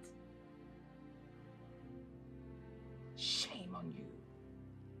 right? Shame on you.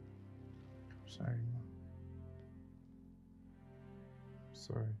 Sorry, Mom.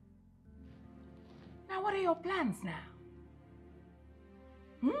 Sorry. Now, what are your plans now?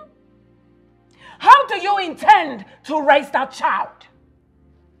 How do you intend to raise that child?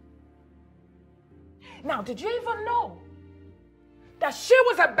 Now, did you even know that she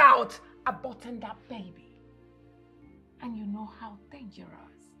was about aborting that baby? And you know how dangerous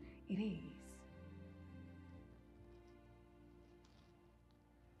it is.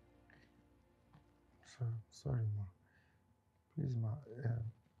 Sorry, Ma. Please, Ma,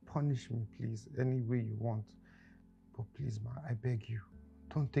 punish me, please, any way you want. But please, Ma, I beg you,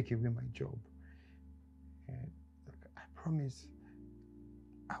 don't take away my job. I promise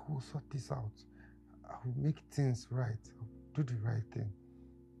I will sort this out. I will make things right. I'll do the right thing.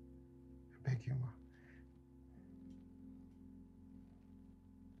 I beg you, Ma.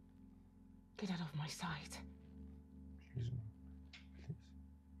 Get out of my sight. Please, Ma. Please.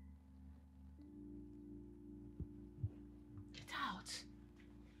 Get out.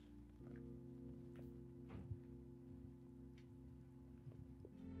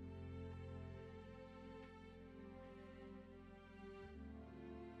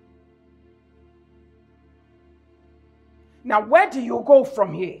 Now, where do you go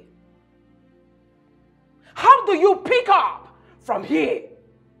from here? How do you pick up from here?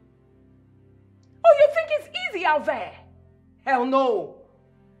 Oh, you think it's easy out there? Hell no.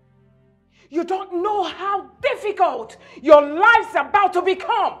 You don't know how difficult your life's about to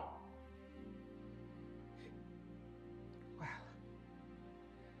become. Well,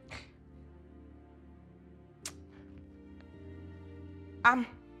 I'm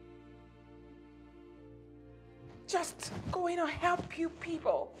just going to help you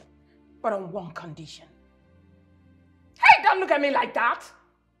people, but on one condition. Hey, don't look at me like that.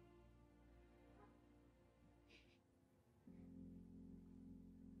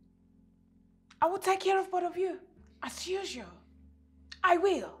 I will take care of both of you, as usual. I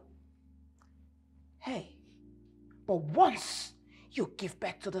will. Hey, but once you give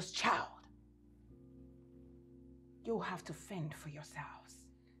birth to this child, you'll have to fend for yourselves.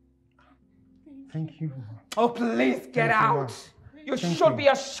 Thank you, Ma. Oh, please get out. You Thank should you. be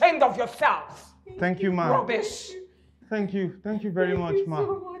ashamed of yourselves. Thank you, Ma. Rubbish. Thank you. Thank you very much, Ma.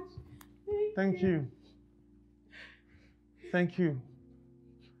 Thank you. Thank you.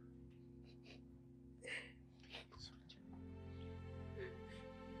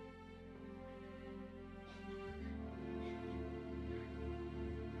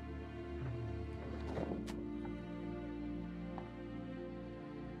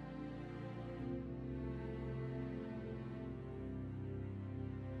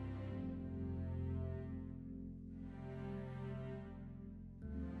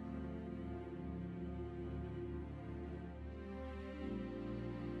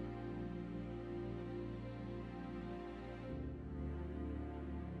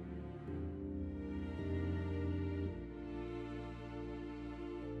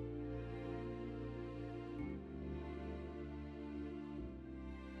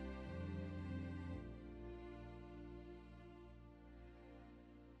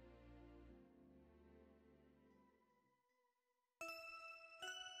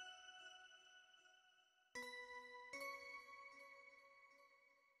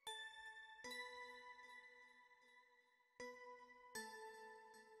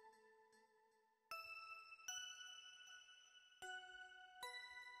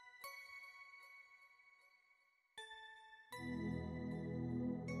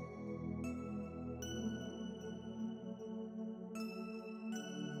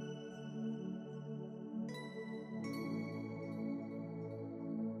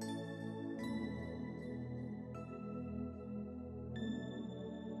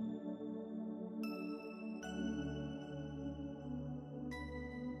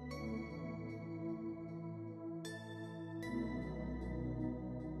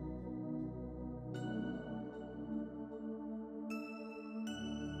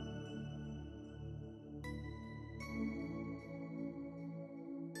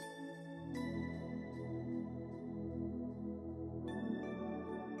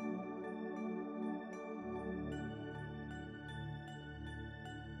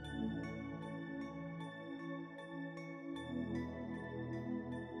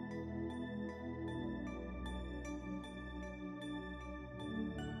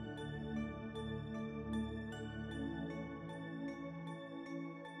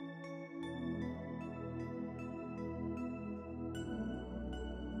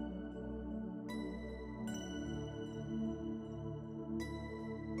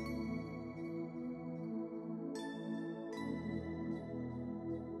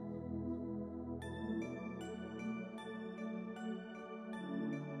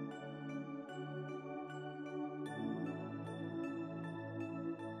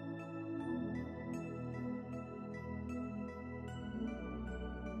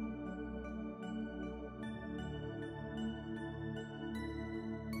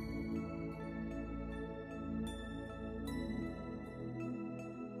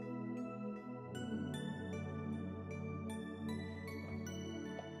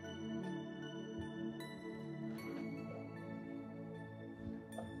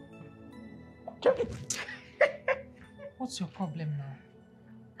 What's your problem now?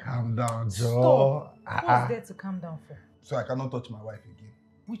 Calm down, Joe. Stop. What's there to calm down for? So I cannot touch my wife again.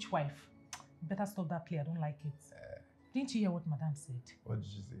 Which wife? Better stop that play. I don't like it. Didn't you hear what Madame said? What did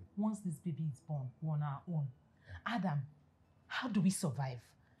she say? Once this baby is born, we're on our own. Adam, how do we survive?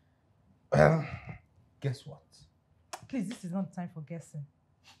 Well, guess what? Please, this is not the time for guessing.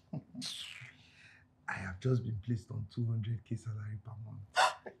 I have just been placed on 200k salary per month.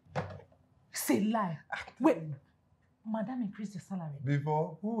 Say lie. Wait, Madame increased your salary.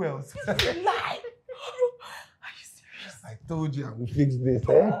 Before? Who else? Say lie. Are you serious? I told you I will fix this,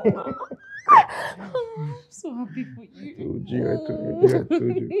 eh? I'm so happy for you. I told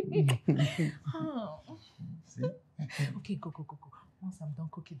you. Oh. See? Okay, go. Once I'm done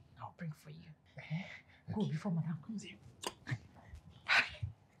cooking, I'll bring for you. Go before Madame comes in.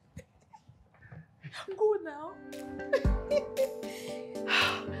 Go now.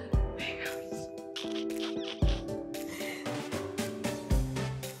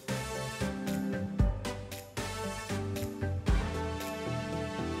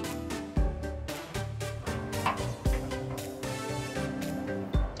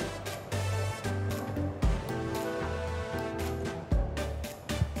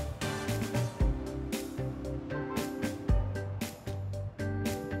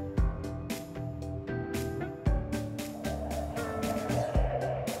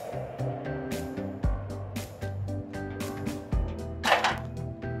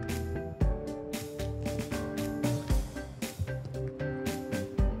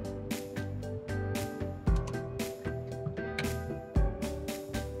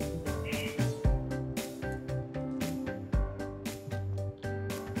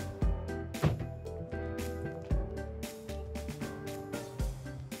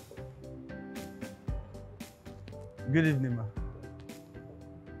 Good evening, ma.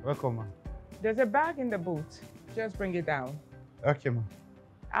 Welcome, ma. There's a bag in the boot. Just bring it down. Okay, ma.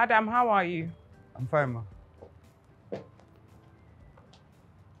 Adam, how are you? I'm fine, ma.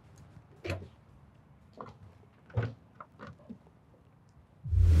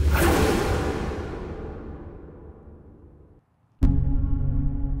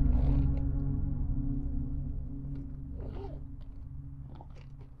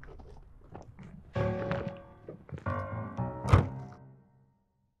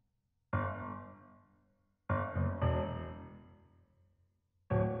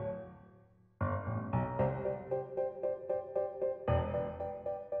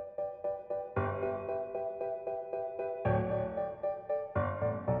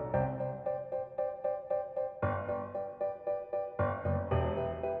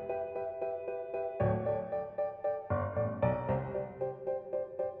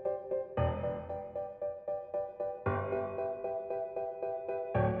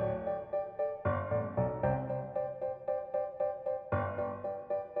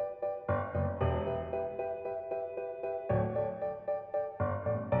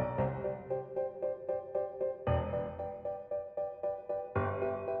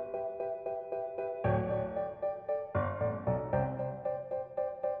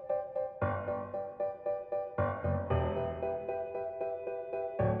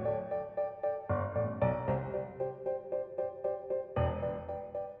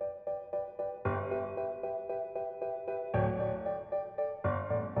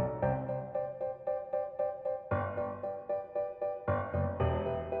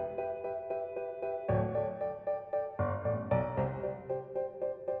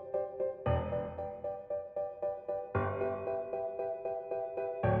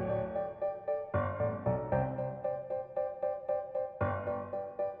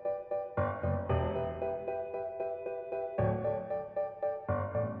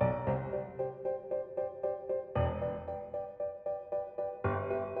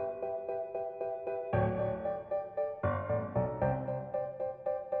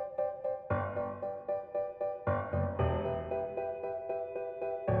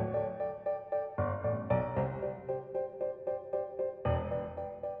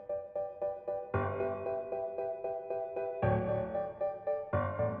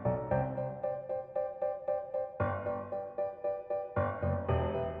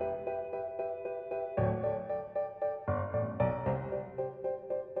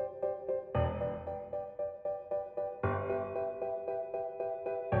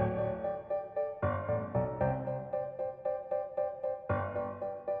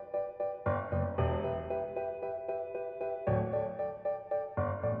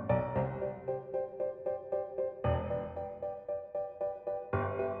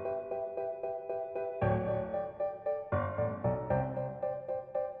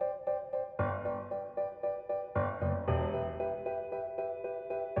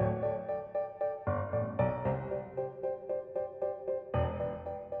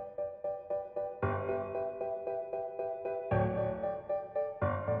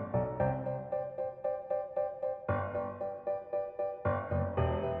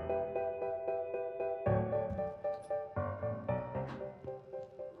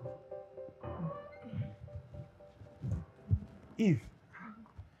 Eve,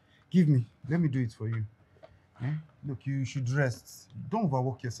 give me. Let me do it for you. Eh? Look, you should rest. Don't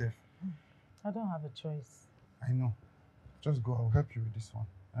overwork yourself. I don't have a choice. I know. Just go. I'll help you with this one.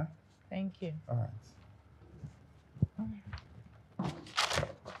 Eh? Thank you. All right.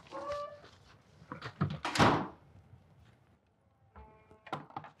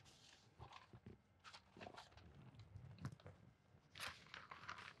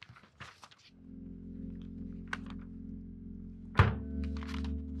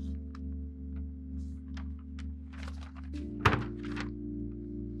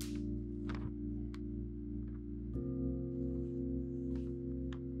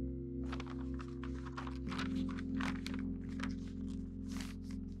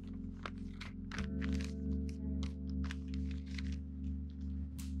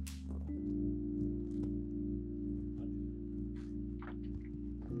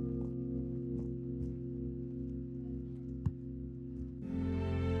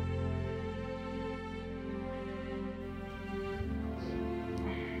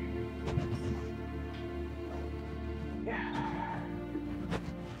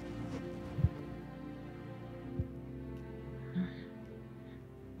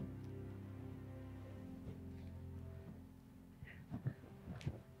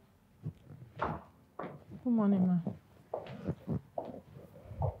 Good morning, ma.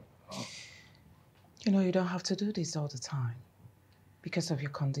 You know, you don't have to do this all the time because of your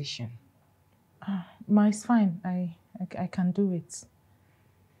condition. Ma, it's fine. I can do it.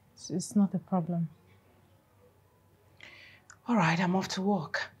 It's not a problem. All right, I'm off to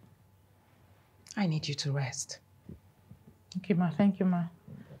work. I need you to rest. Okay, ma. Thank you, ma.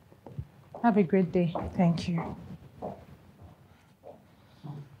 Have a great day. Thank you.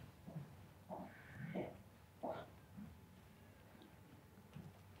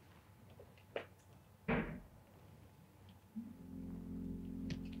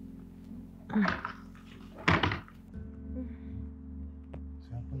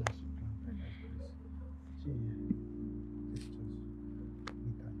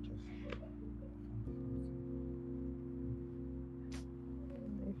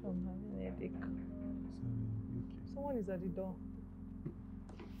 I'm having a headache. Someone is at the door.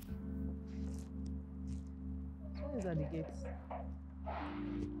 Someone is at the gate.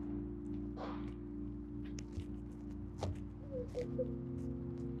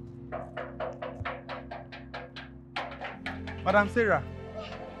 Madam Sarah.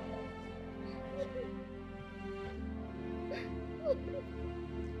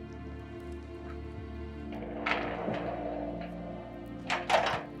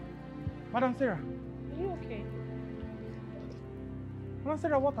 Madam Sarah. Are you okay? Madam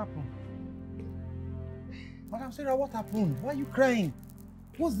Sarah, what happened? Madam Sarah, what happened? Why are you crying?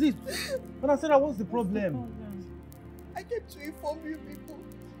 What's this? Madam Sarah, what's the problem? I came to inform you people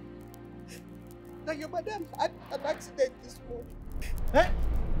that your madam had an accident this morning. Eh?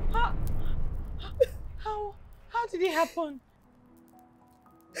 How did it happen?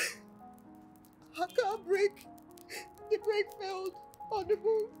 Her car brake. The brake failed on the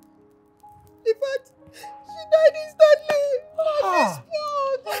move. In fact, she died instantly on the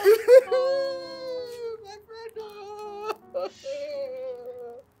spot. My friend.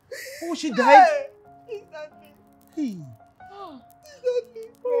 Oh, she died? Instantly. Hey. Instantly.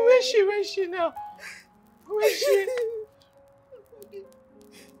 Where is she now? Where is she?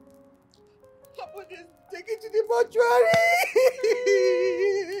 Her body is taken to the mortuary.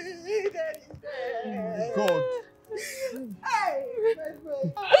 God. Hey, my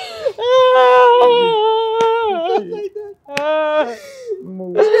friend.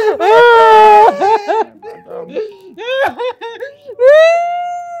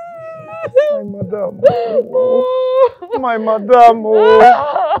 My madam, oh.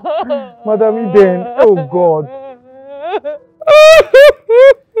 Madam Eden, oh God.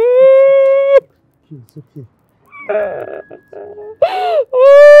 It's okay.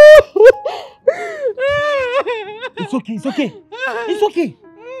 It's okay, it's okay. It's okay.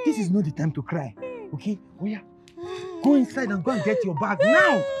 This is not the time to cry. Okay? Oh yeah. Go inside and go and get your bag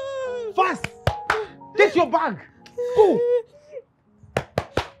now. Fast. Get your bag. Go.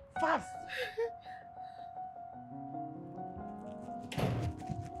 Fast.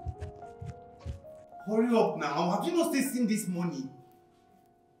 Hurry up now. Have you not still seen this money?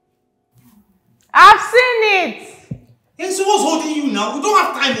 I've seen it! Hey, so what's holding you now? We don't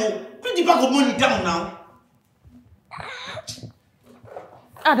have time. Oh. Put the bag of money down now.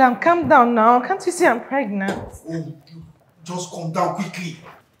 Adam, calm down now. Can't you see I'm pregnant? Oh, just calm down quickly.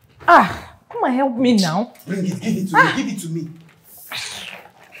 Come and help me now. Bring it, give it to me, give it to me.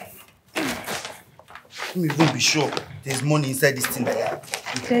 Let me even be sure there's money inside this thing that I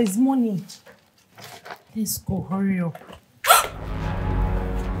have. There's money. Let's go, hurry up.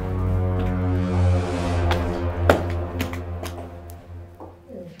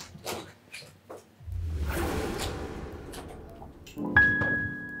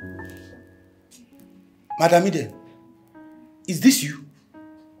 Madam Eden, is this you?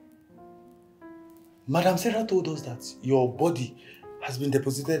 Madam Sarah told us that your body has been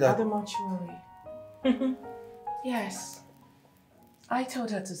deposited At the mortuary. Yes. I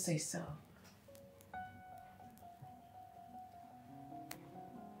told her to say so.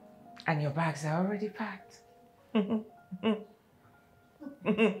 And your bags are already packed. I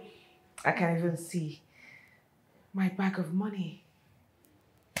can even see my bag of money.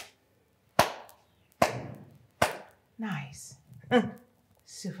 Nice.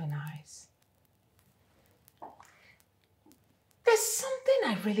 Super nice. There's something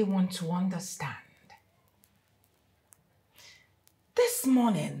I really want to understand. This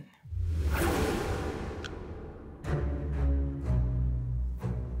morning,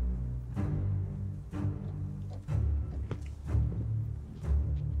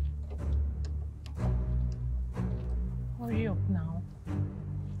 Hurry up now.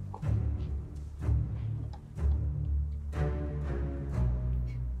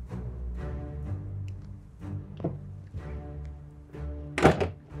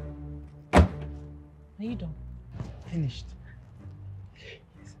 Are you done? Finished.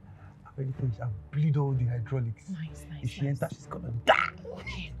 Yes, I've already finished. I've bleed all the hydraulics. Nice. If she enters, she's gonna die.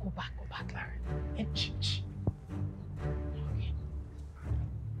 Okay, go back, Larry. Okay.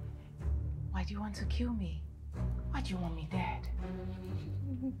 why do you want to kill me? Why do you want me dead?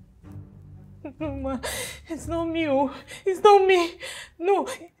 Mama, it's not me, oh. It's not me. No,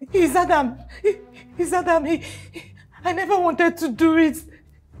 it's Adam. It's Adam. I never wanted to do it.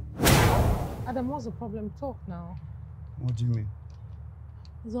 Adam, what's the problem? Talk now. What do you mean?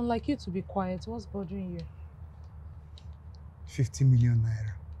 It's unlike you to be quiet. What's bothering you? 50 million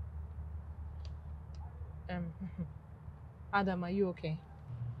naira. Adam, are you okay?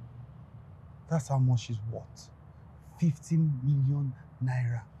 That's how much she's worth. 50 million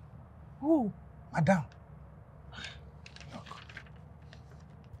naira. Who? Madam. Look.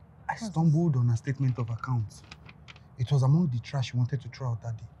 I stumbled on a statement of accounts. It was among the trash she wanted to throw out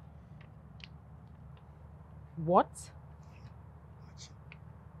that day. What?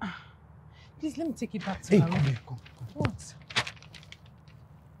 Please, let me take it back to Hey, her come room. here, come. What?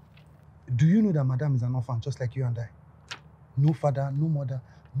 Do you know that Madam is an orphan just like you and I? No father, no mother,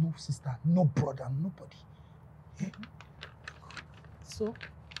 no sister, no brother, nobody. So,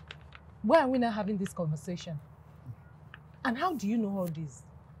 why are we not having this conversation? And how do you know all this?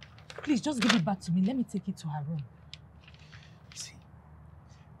 Please, just give it back to me. Let me take it to her room. See,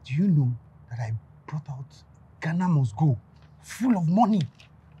 do you know that I brought out Ghana Must Go full of money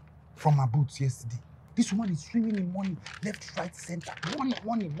from her boots yesterday? This woman is swimming in money, left, right, center. Money.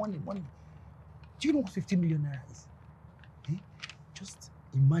 Do you know what 50 million naira is? Eh? Just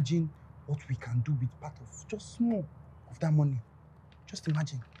imagine what we can do with part of just small of that money. Just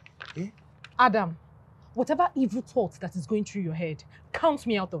imagine. Eh? Adam, whatever evil thought that is going through your head, count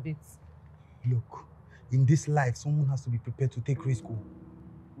me out of it. Look, in this life, someone has to be prepared to take risk.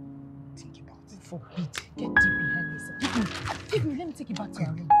 Think about it. Forbid. Get deep behind me, sir. Give me. Let me take it back to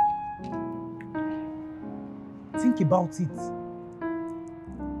her room. Think about it.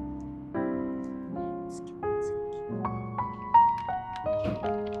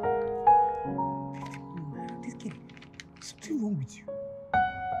 This kid, something wrong with you.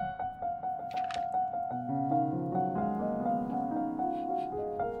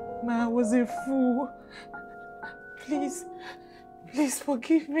 Ma, I was a fool. Please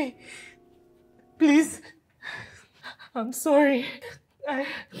forgive me. Please. I'm sorry. I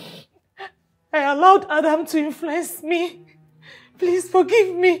allowed Adam to influence me. Please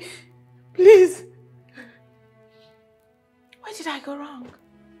forgive me. Please. Where did I go wrong?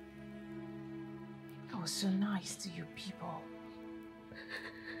 I was so nice to you people.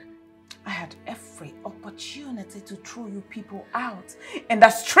 I had every opportunity to throw you people out in the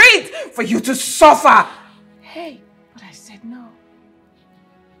street for you to suffer. Hey, but I said no.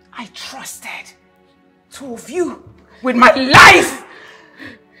 I trusted two of you with my life.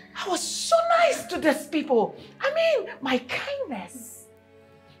 I was so nice to these people. I mean, my kindness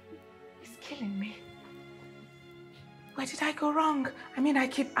is killing me. Where did I go wrong? I mean, I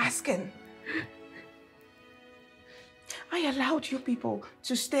keep asking. I allowed you people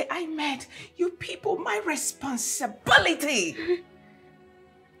to stay. I made you people my responsibility.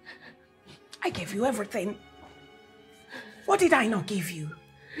 I gave you everything. What did I not give you?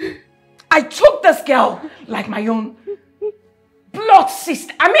 I took this girl like my own blood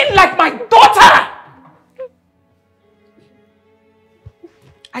sister. I mean, like my daughter.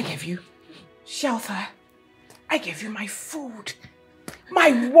 I gave you shelter. I gave you my food,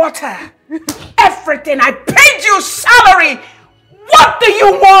 my water, everything. I paid you salary. What do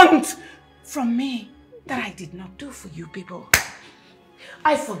you want from me that I did not do for you people?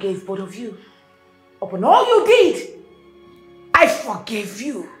 I forgave both of you. Upon all you did, I forgave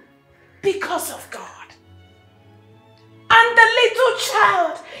you because of God. And the little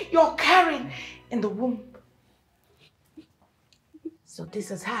child you're carrying in the womb. So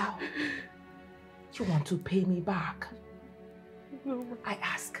this is how you want to pay me back. No. I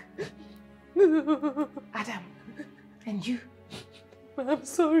ask. Adam, and you. I'm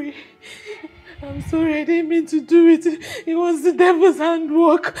sorry. I'm sorry. I didn't mean to do it. It was the devil's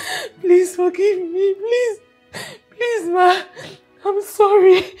handwork. Please forgive me. Please. Please, ma. I'm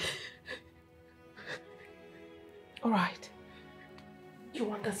sorry. All right. You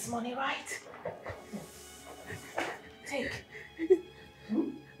want this money, right? Take.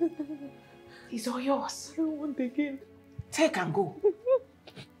 It's all yours. I don't want again. Take and go.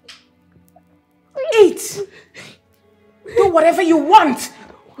 Eat. Do whatever you want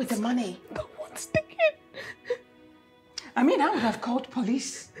with the money. I don't want again. I mean, I would have called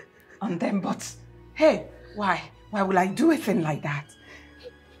police on them, but hey, why? Why will I do a thing like that?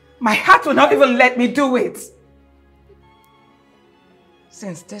 My heart will not even let me do it.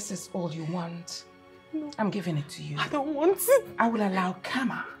 Since this is all you want, no. I'm giving it to you. I don't want it. I will allow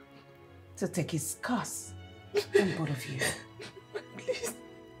Kama to take his curse on both of you. Please.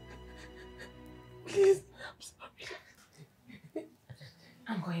 Please. I'm sorry.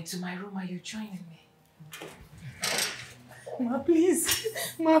 I'm going to my room. Are you joining me? Ma, please.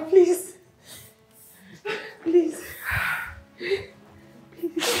 Ma, please. Please. Please.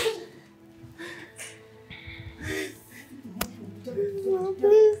 Ma,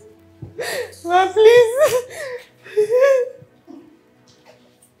 please. Ma, please.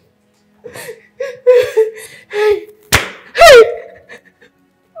 Hey. Hey.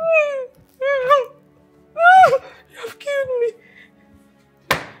 You've killed me.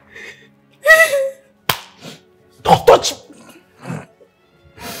 Don't touch me.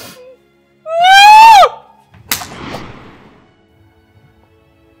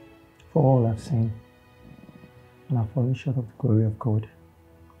 For all I've seen, and I've fallen short of the glory of God.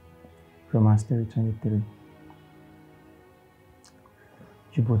 Romans 3:23.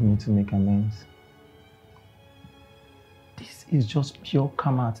 You both need to make amends. This is just pure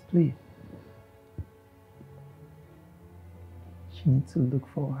karma at play. You need to look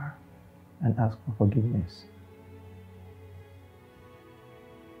for her and ask for forgiveness.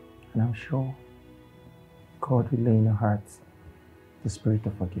 And I'm sure God will lay in your heart the spirit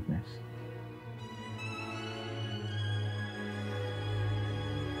of forgiveness.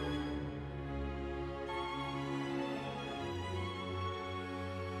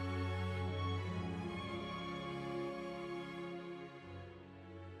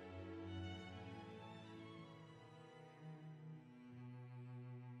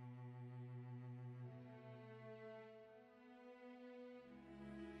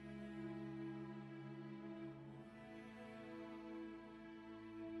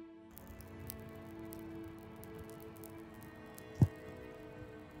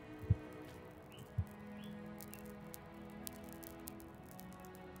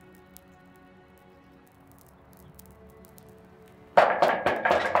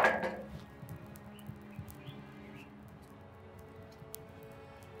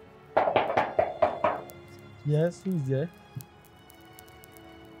 Yes, who's there?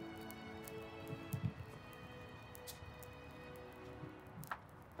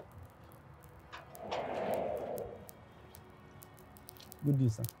 Good day,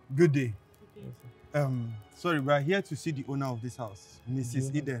 sir. Good day. Yes, sir. Sorry, we are here to see the owner of this house,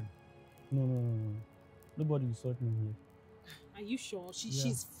 Mrs. Eden. No. Nobody will sort me here. Are you sure?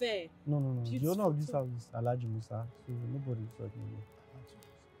 She's fair. No. Beautiful. The owner of this house is Alhaji Musa, so nobody will sort me here.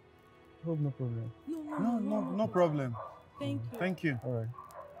 Hope no problem. No problem. Thank you. Thank you. All right.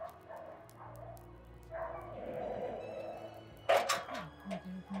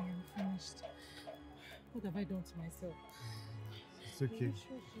 I'm finished. What have I done to myself? It's okay. Are you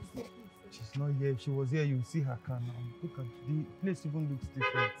sure she's okay? She's not here. If she was here, you see her car now. Look at the place even looks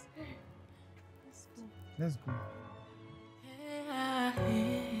different. Let's go. Let's go.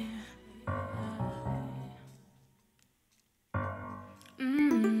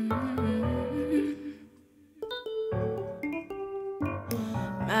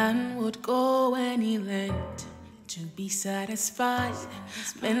 Man would go any length to be be satisfied.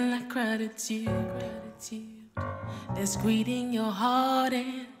 Men like gratitude. There's greed in your heart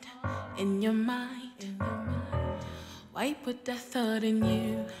and in your mind. Why put that thought in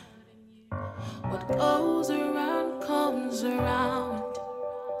you? What goes around comes around.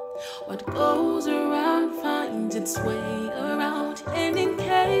 What goes around finds its way around. And in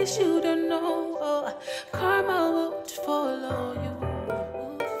case you don't know, karma won't follow you.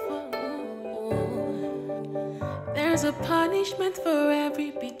 There's a punishment for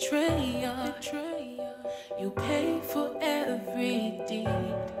every betrayer. You pay for every deed.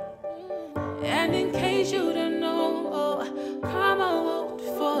 And in case you don't know, karma won't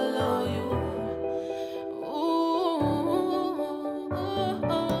follow you.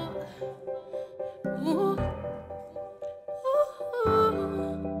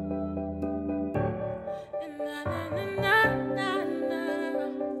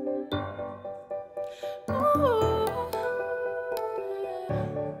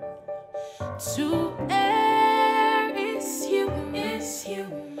 To err is human.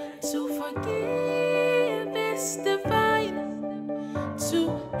 To forgive is divine. To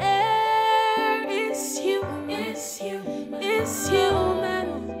err is human.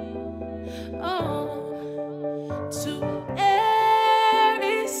 Oh, to err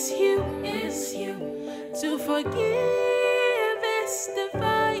is human. To forgive is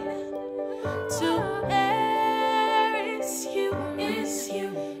divine. To err is human.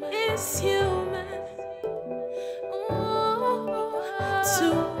 To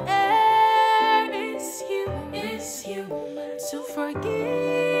err is human. To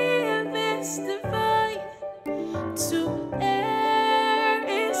forgive is divine. To err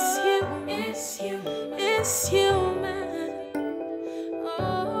is human. Oh,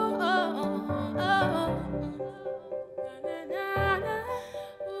 oh, oh. Na, na, na.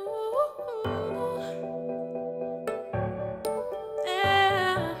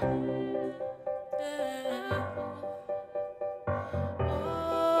 Yeah.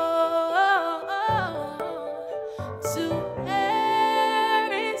 To err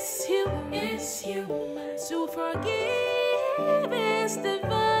is human. To forgive is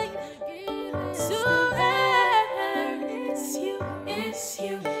divine. To err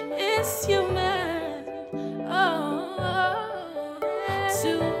is human. Oh,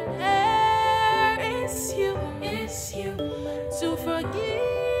 to err is human. To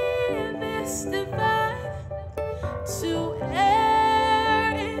forgive is divine. To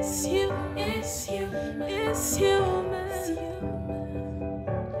err is human. Is human. Is human.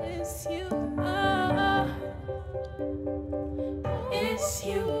 Is human.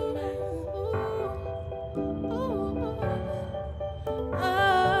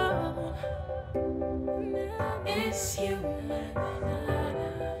 Is human.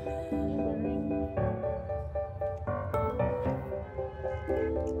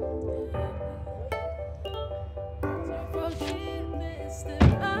 Forgiveness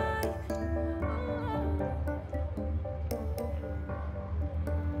divine.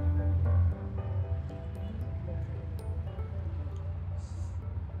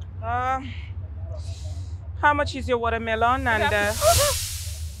 How much is your watermelon and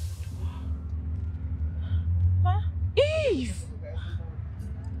Huh? Eve!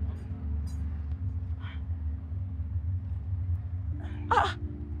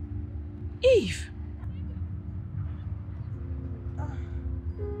 Eve?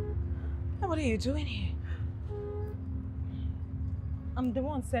 What are you doing here? I'm the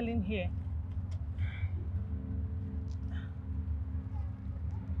one selling here.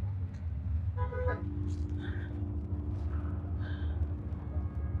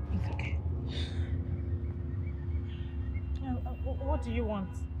 It's okay. What do you want?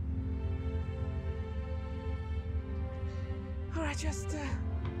 All right, just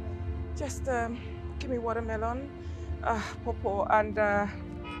give me watermelon, pawpaw, and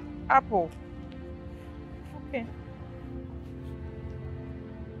apple. Okay.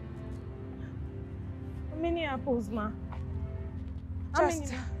 How many apples, ma? How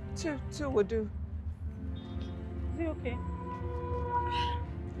Just many? two will do. Is it okay?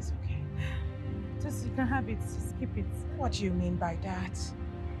 It's okay. Just you can have it. Just keep it. What do you mean by that?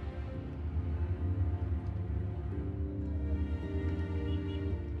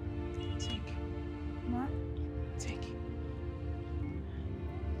 Take. Ma? Take.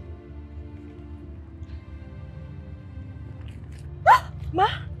 Ma?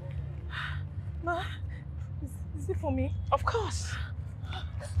 Ma? Is it for me? Of course.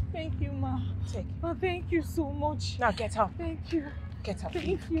 Thank you, ma. Take. Ma, thank you so much. Now get up. Thank you. Get up.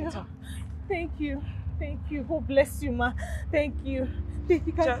 Thank you. Get up. Thank you. Thank you. God bless you, ma. Thank you. You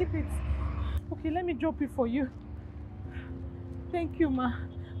can keep it. Okay, let me drop it for you. Thank you, Ma.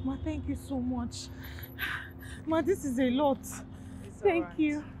 Ma, thank you so much. Ma, this is a lot. Thank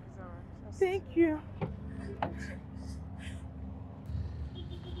you. Thank you.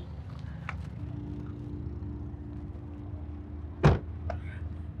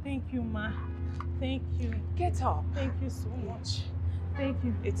 Thank you, Ma. Thank you. Get up. Thank you so much. Thank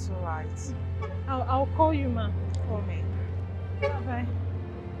you. It's all right. I'll call you, Ma. Call me. Bye-bye.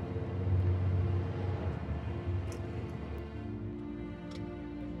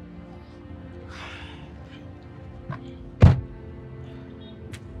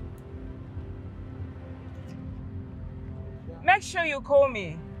 Make sure you call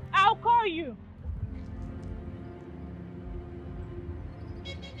me. I'll call you.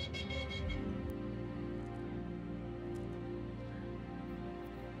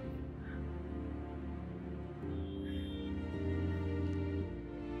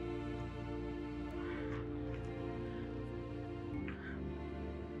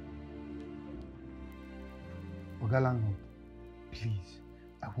 Oga Landlord, please,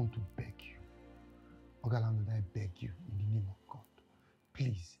 I want to beg you. Oga Landlord, I beg you in the name of God.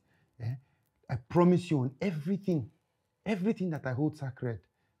 Please, I promise you on everything that I hold sacred,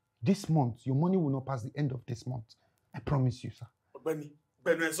 this month, your money will not pass the end of this month. I promise you, sir.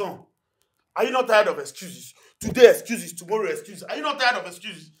 Benny, son, are you not tired of excuses? Today excuses, tomorrow excuses. Are you not tired of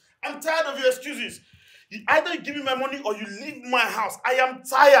excuses? I'm tired of your excuses. You either give me my money or you leave my house. I am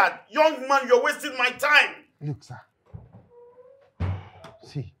tired. Young man, you're wasting my time. Look, sir.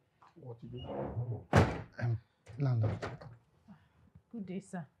 See. What you do? Landlord. Good day,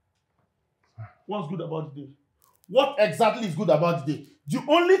 sir. What's good about the day? What exactly is good about the day? The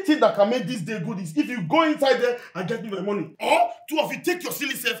only thing that can make this day good is if you go inside there and get me my money. Or two of you take your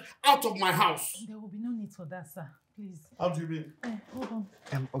silly self out of my house. There will be no need for that, sir. Please. How do you mean? Hold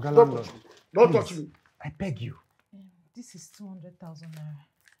on. Oga Landlord. Don't touch me. I beg you. This is 200,000 naira.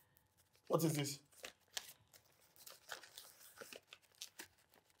 What is this?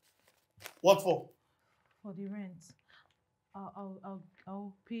 What for? For the rent.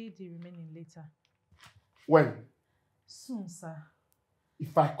 I'll pay the remaining later. When? Soon, sir.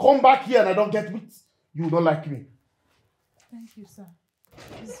 If I come back here and I don't get it, you will not like me. Thank you, sir.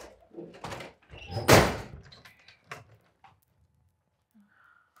 Please.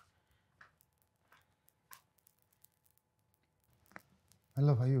 My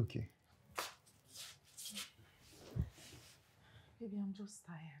love, are you okay? Baby, I'm just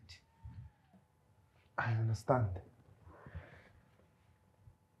tired. I understand.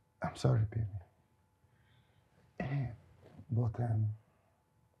 I'm sorry, baby. But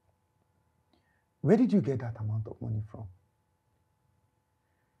where did you get that amount of money from?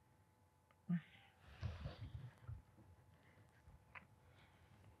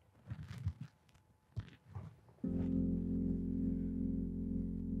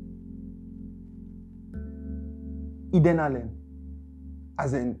 Eden Allen,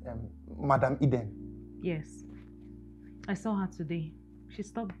 as in Madam Eden. Yes. I saw her today. She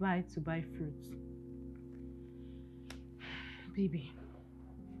stopped by to buy fruits. Baby,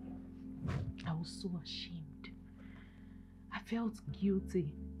 I was so ashamed. I felt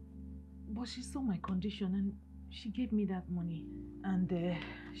guilty. But she saw my condition and she gave me that money. And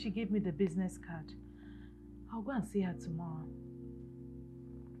she gave me the business card. I'll go and see her tomorrow.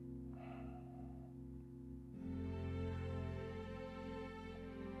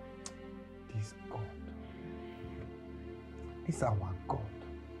 This God, this our God,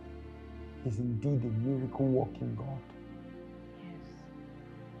 is indeed a miracle-working God.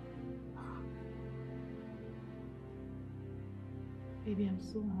 Baby, I'm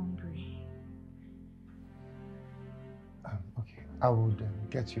so hungry. Okay, I would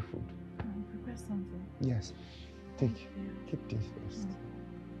get you food. Prepare something. Yes, keep this first.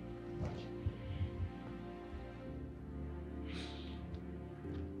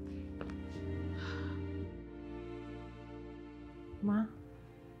 Ma,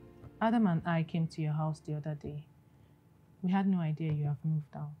 Adam and I came to your house the other day. We had no idea you have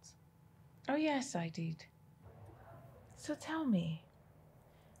moved out. Oh, yes, I did. So tell me,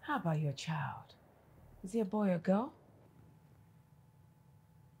 how about your child? Is he a boy or girl?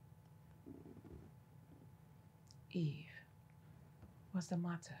 Eve, what's the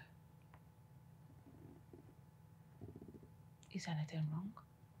matter? Is anything wrong?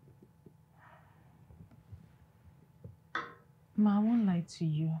 Ma, I won't lie to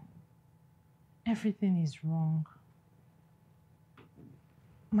you. Everything is wrong.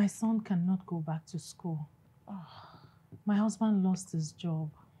 My son cannot go back to school. My husband lost his job.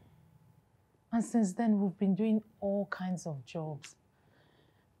 And since then, we've been doing all kinds of jobs.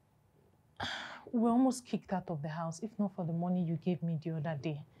 We were almost kicked out of the house, if not for the money you gave me the other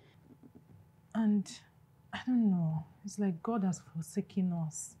day. And I don't know, it's like God has forsaken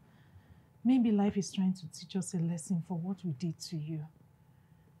us. Maybe life is trying to teach us a lesson for what we did to you.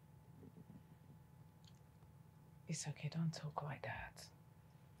 It's okay, don't talk like that.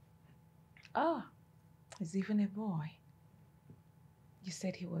 Ah, he's even a boy. You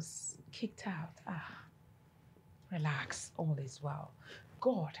said he was kicked out. Ah, relax, all is well.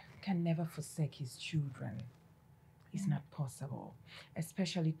 God can never forsake his children. It's not possible,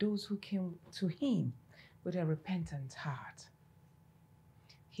 especially those who came to him with a repentant heart.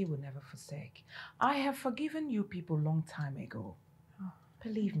 He will never forsake. I have forgiven you people long time ago. Oh,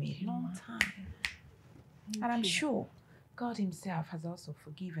 believe me, long time. And I'm sure God himself has also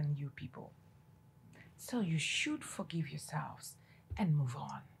forgiven you people. So you should forgive yourselves and move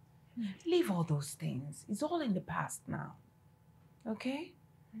on. Leave all those things. It's all in the past now. Okay?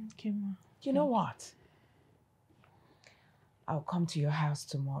 Okay, Ma. You know what? I'll come to your house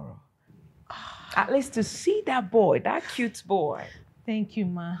tomorrow. At least to see that boy, that cute boy. Thank you,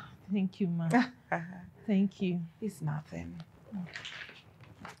 Ma. Thank you, Ma. Thank you. It's nothing.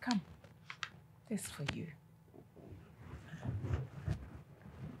 Come. This for you.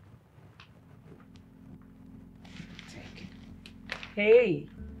 Take it. Hey!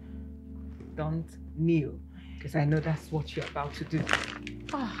 Don't kneel, because I know that's what you're about to do.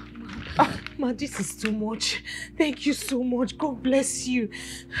 Ma, this is too much. Thank you so much. God bless you.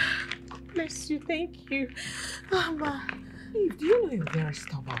 God bless you. Thank you. Ma. Eve, do you know you're very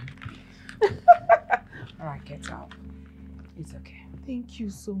stubborn? All right, get up. It's okay. Thank you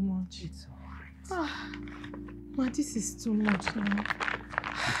so much. It's all right. Ma, this is too much now.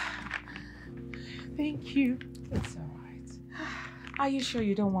 Thank you. It's all right. Are you sure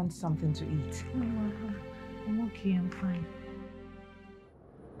you don't want something to eat? No, Ma. I'm okay. I'm fine.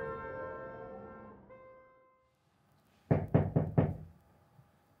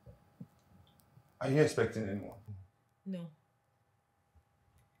 Are you expecting anyone? No.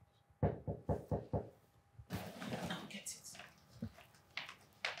 I'll get it.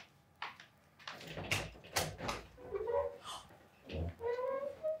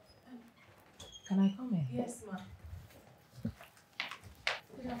 Can I come in? Yes, Ma.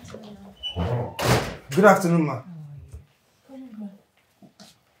 Good afternoon, Good afternoon, ma. Come in, Ma.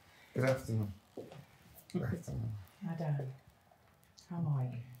 Good afternoon. Good afternoon. Madam, how are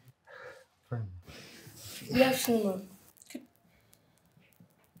you? Fine. Good afternoon, Mom.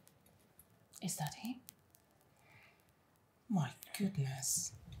 Is that him? My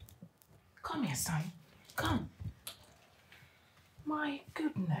goodness. Come here, son. Come. My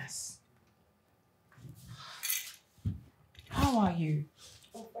goodness. How are you?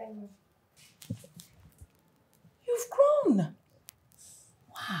 I'm fine, Mom. You've grown.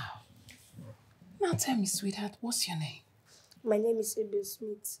 Wow. Now tell me, sweetheart, what's your name? My name is Abel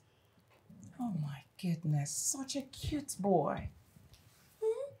Smith. Oh my goodness, such a cute boy.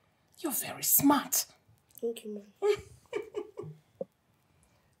 You're very smart. Thank you, Mom.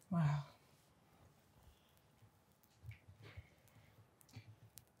 Wow.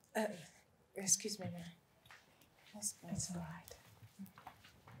 Excuse me, Ma. It's all right.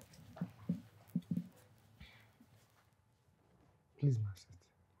 Please, ma, sit.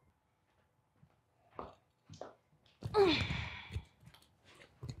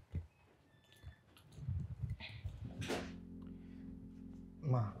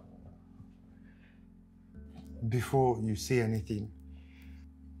 Ma, before you say anything,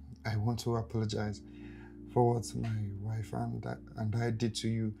 I want to apologize for what my wife and I did to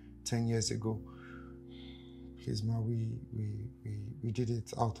you 10 years ago. Please, ma, we did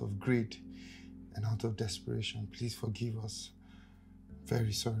it out of greed and out of desperation. Please forgive us.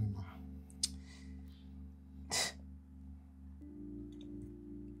 Very sorry, ma.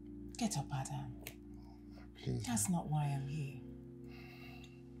 Get up, Adam. Please. That's not why I'm here.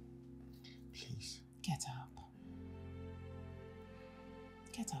 Please. Get up.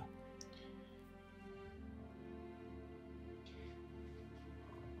 Get up.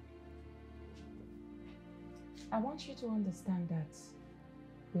 I want you to understand that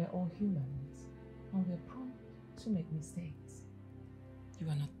we're all humans and we're prone to make mistakes. You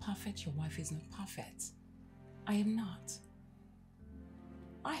are not perfect, your wife is not perfect. I am not.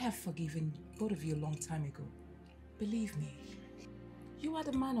 I have forgiven both of you a long time ago. Believe me, you are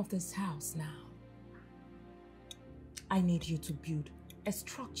the man of this house now. I need you to build a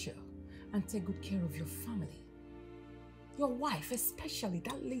structure and take good care of your family. Your wife, especially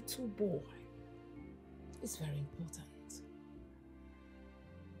that little boy, is very important.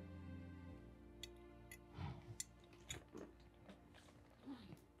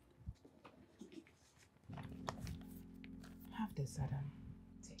 this, Adam.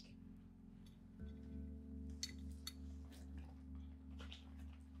 Take it.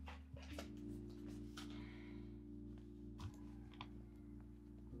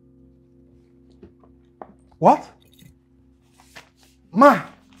 What? Ma,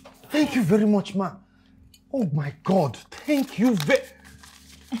 thank you very much, ma. Oh my God, thank you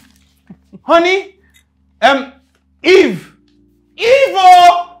Honey, Eve!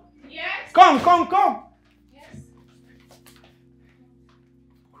 Evo! Yes? Come. Yes?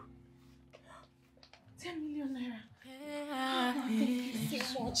 10 million naira. Thank you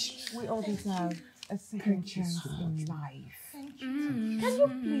so much. We all deserve a second chance in life. Thank you. Can you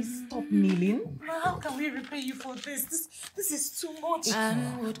please stop kneeling? How can we repay you for this? This is too much.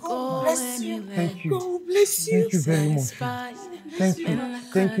 God bless you. Thank you. God bless you. Thank you very much.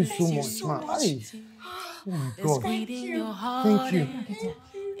 Thank you so much, ma. Aye. Oh my God. Thank you. Thank you.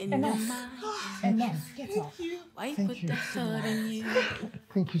 Enough. Get off. Thank you. You.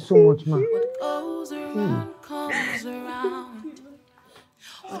 Thank you so much, ma. What goes around comes around.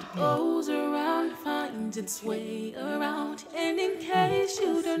 What goes around finds its way around. And in case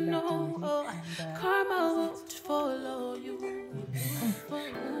you don't know, karma won't follow you.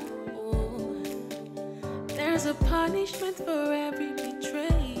 There's a punishment for every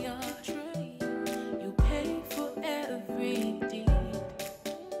betrayal.